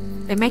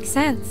 It makes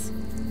sense.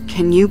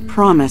 Can you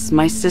promise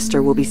my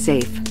sister will be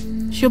safe?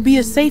 She'll be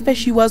as safe as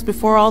she was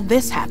before all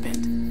this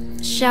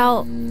happened.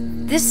 Shell,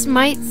 this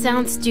might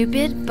sound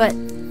stupid, but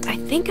I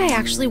think I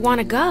actually want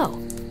to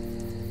go.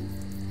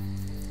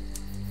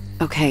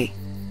 Okay,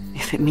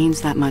 if it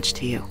means that much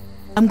to you.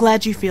 I'm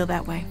glad you feel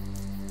that way.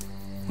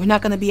 We're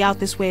not going to be out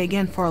this way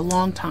again for a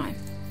long time.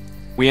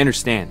 We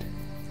understand.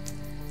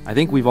 I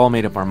think we've all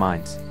made up our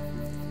minds.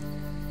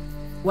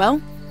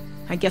 Well,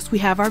 I guess we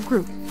have our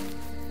group.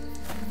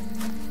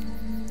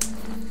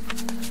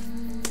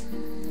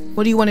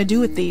 What do you want to do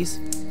with these?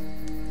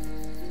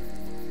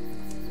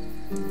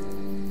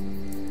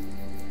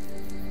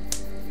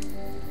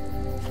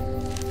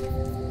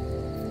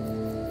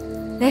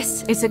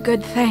 This is a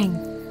good thing.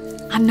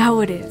 I know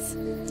it is.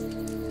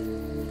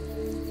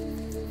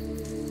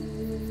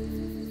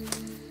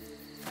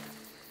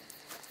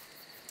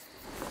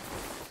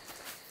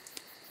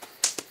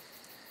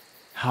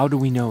 How do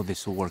we know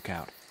this will work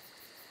out?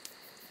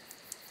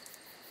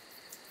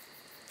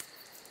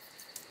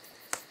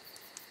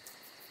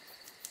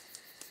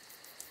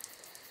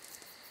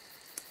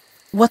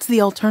 What's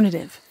the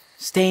alternative?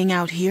 Staying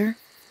out here?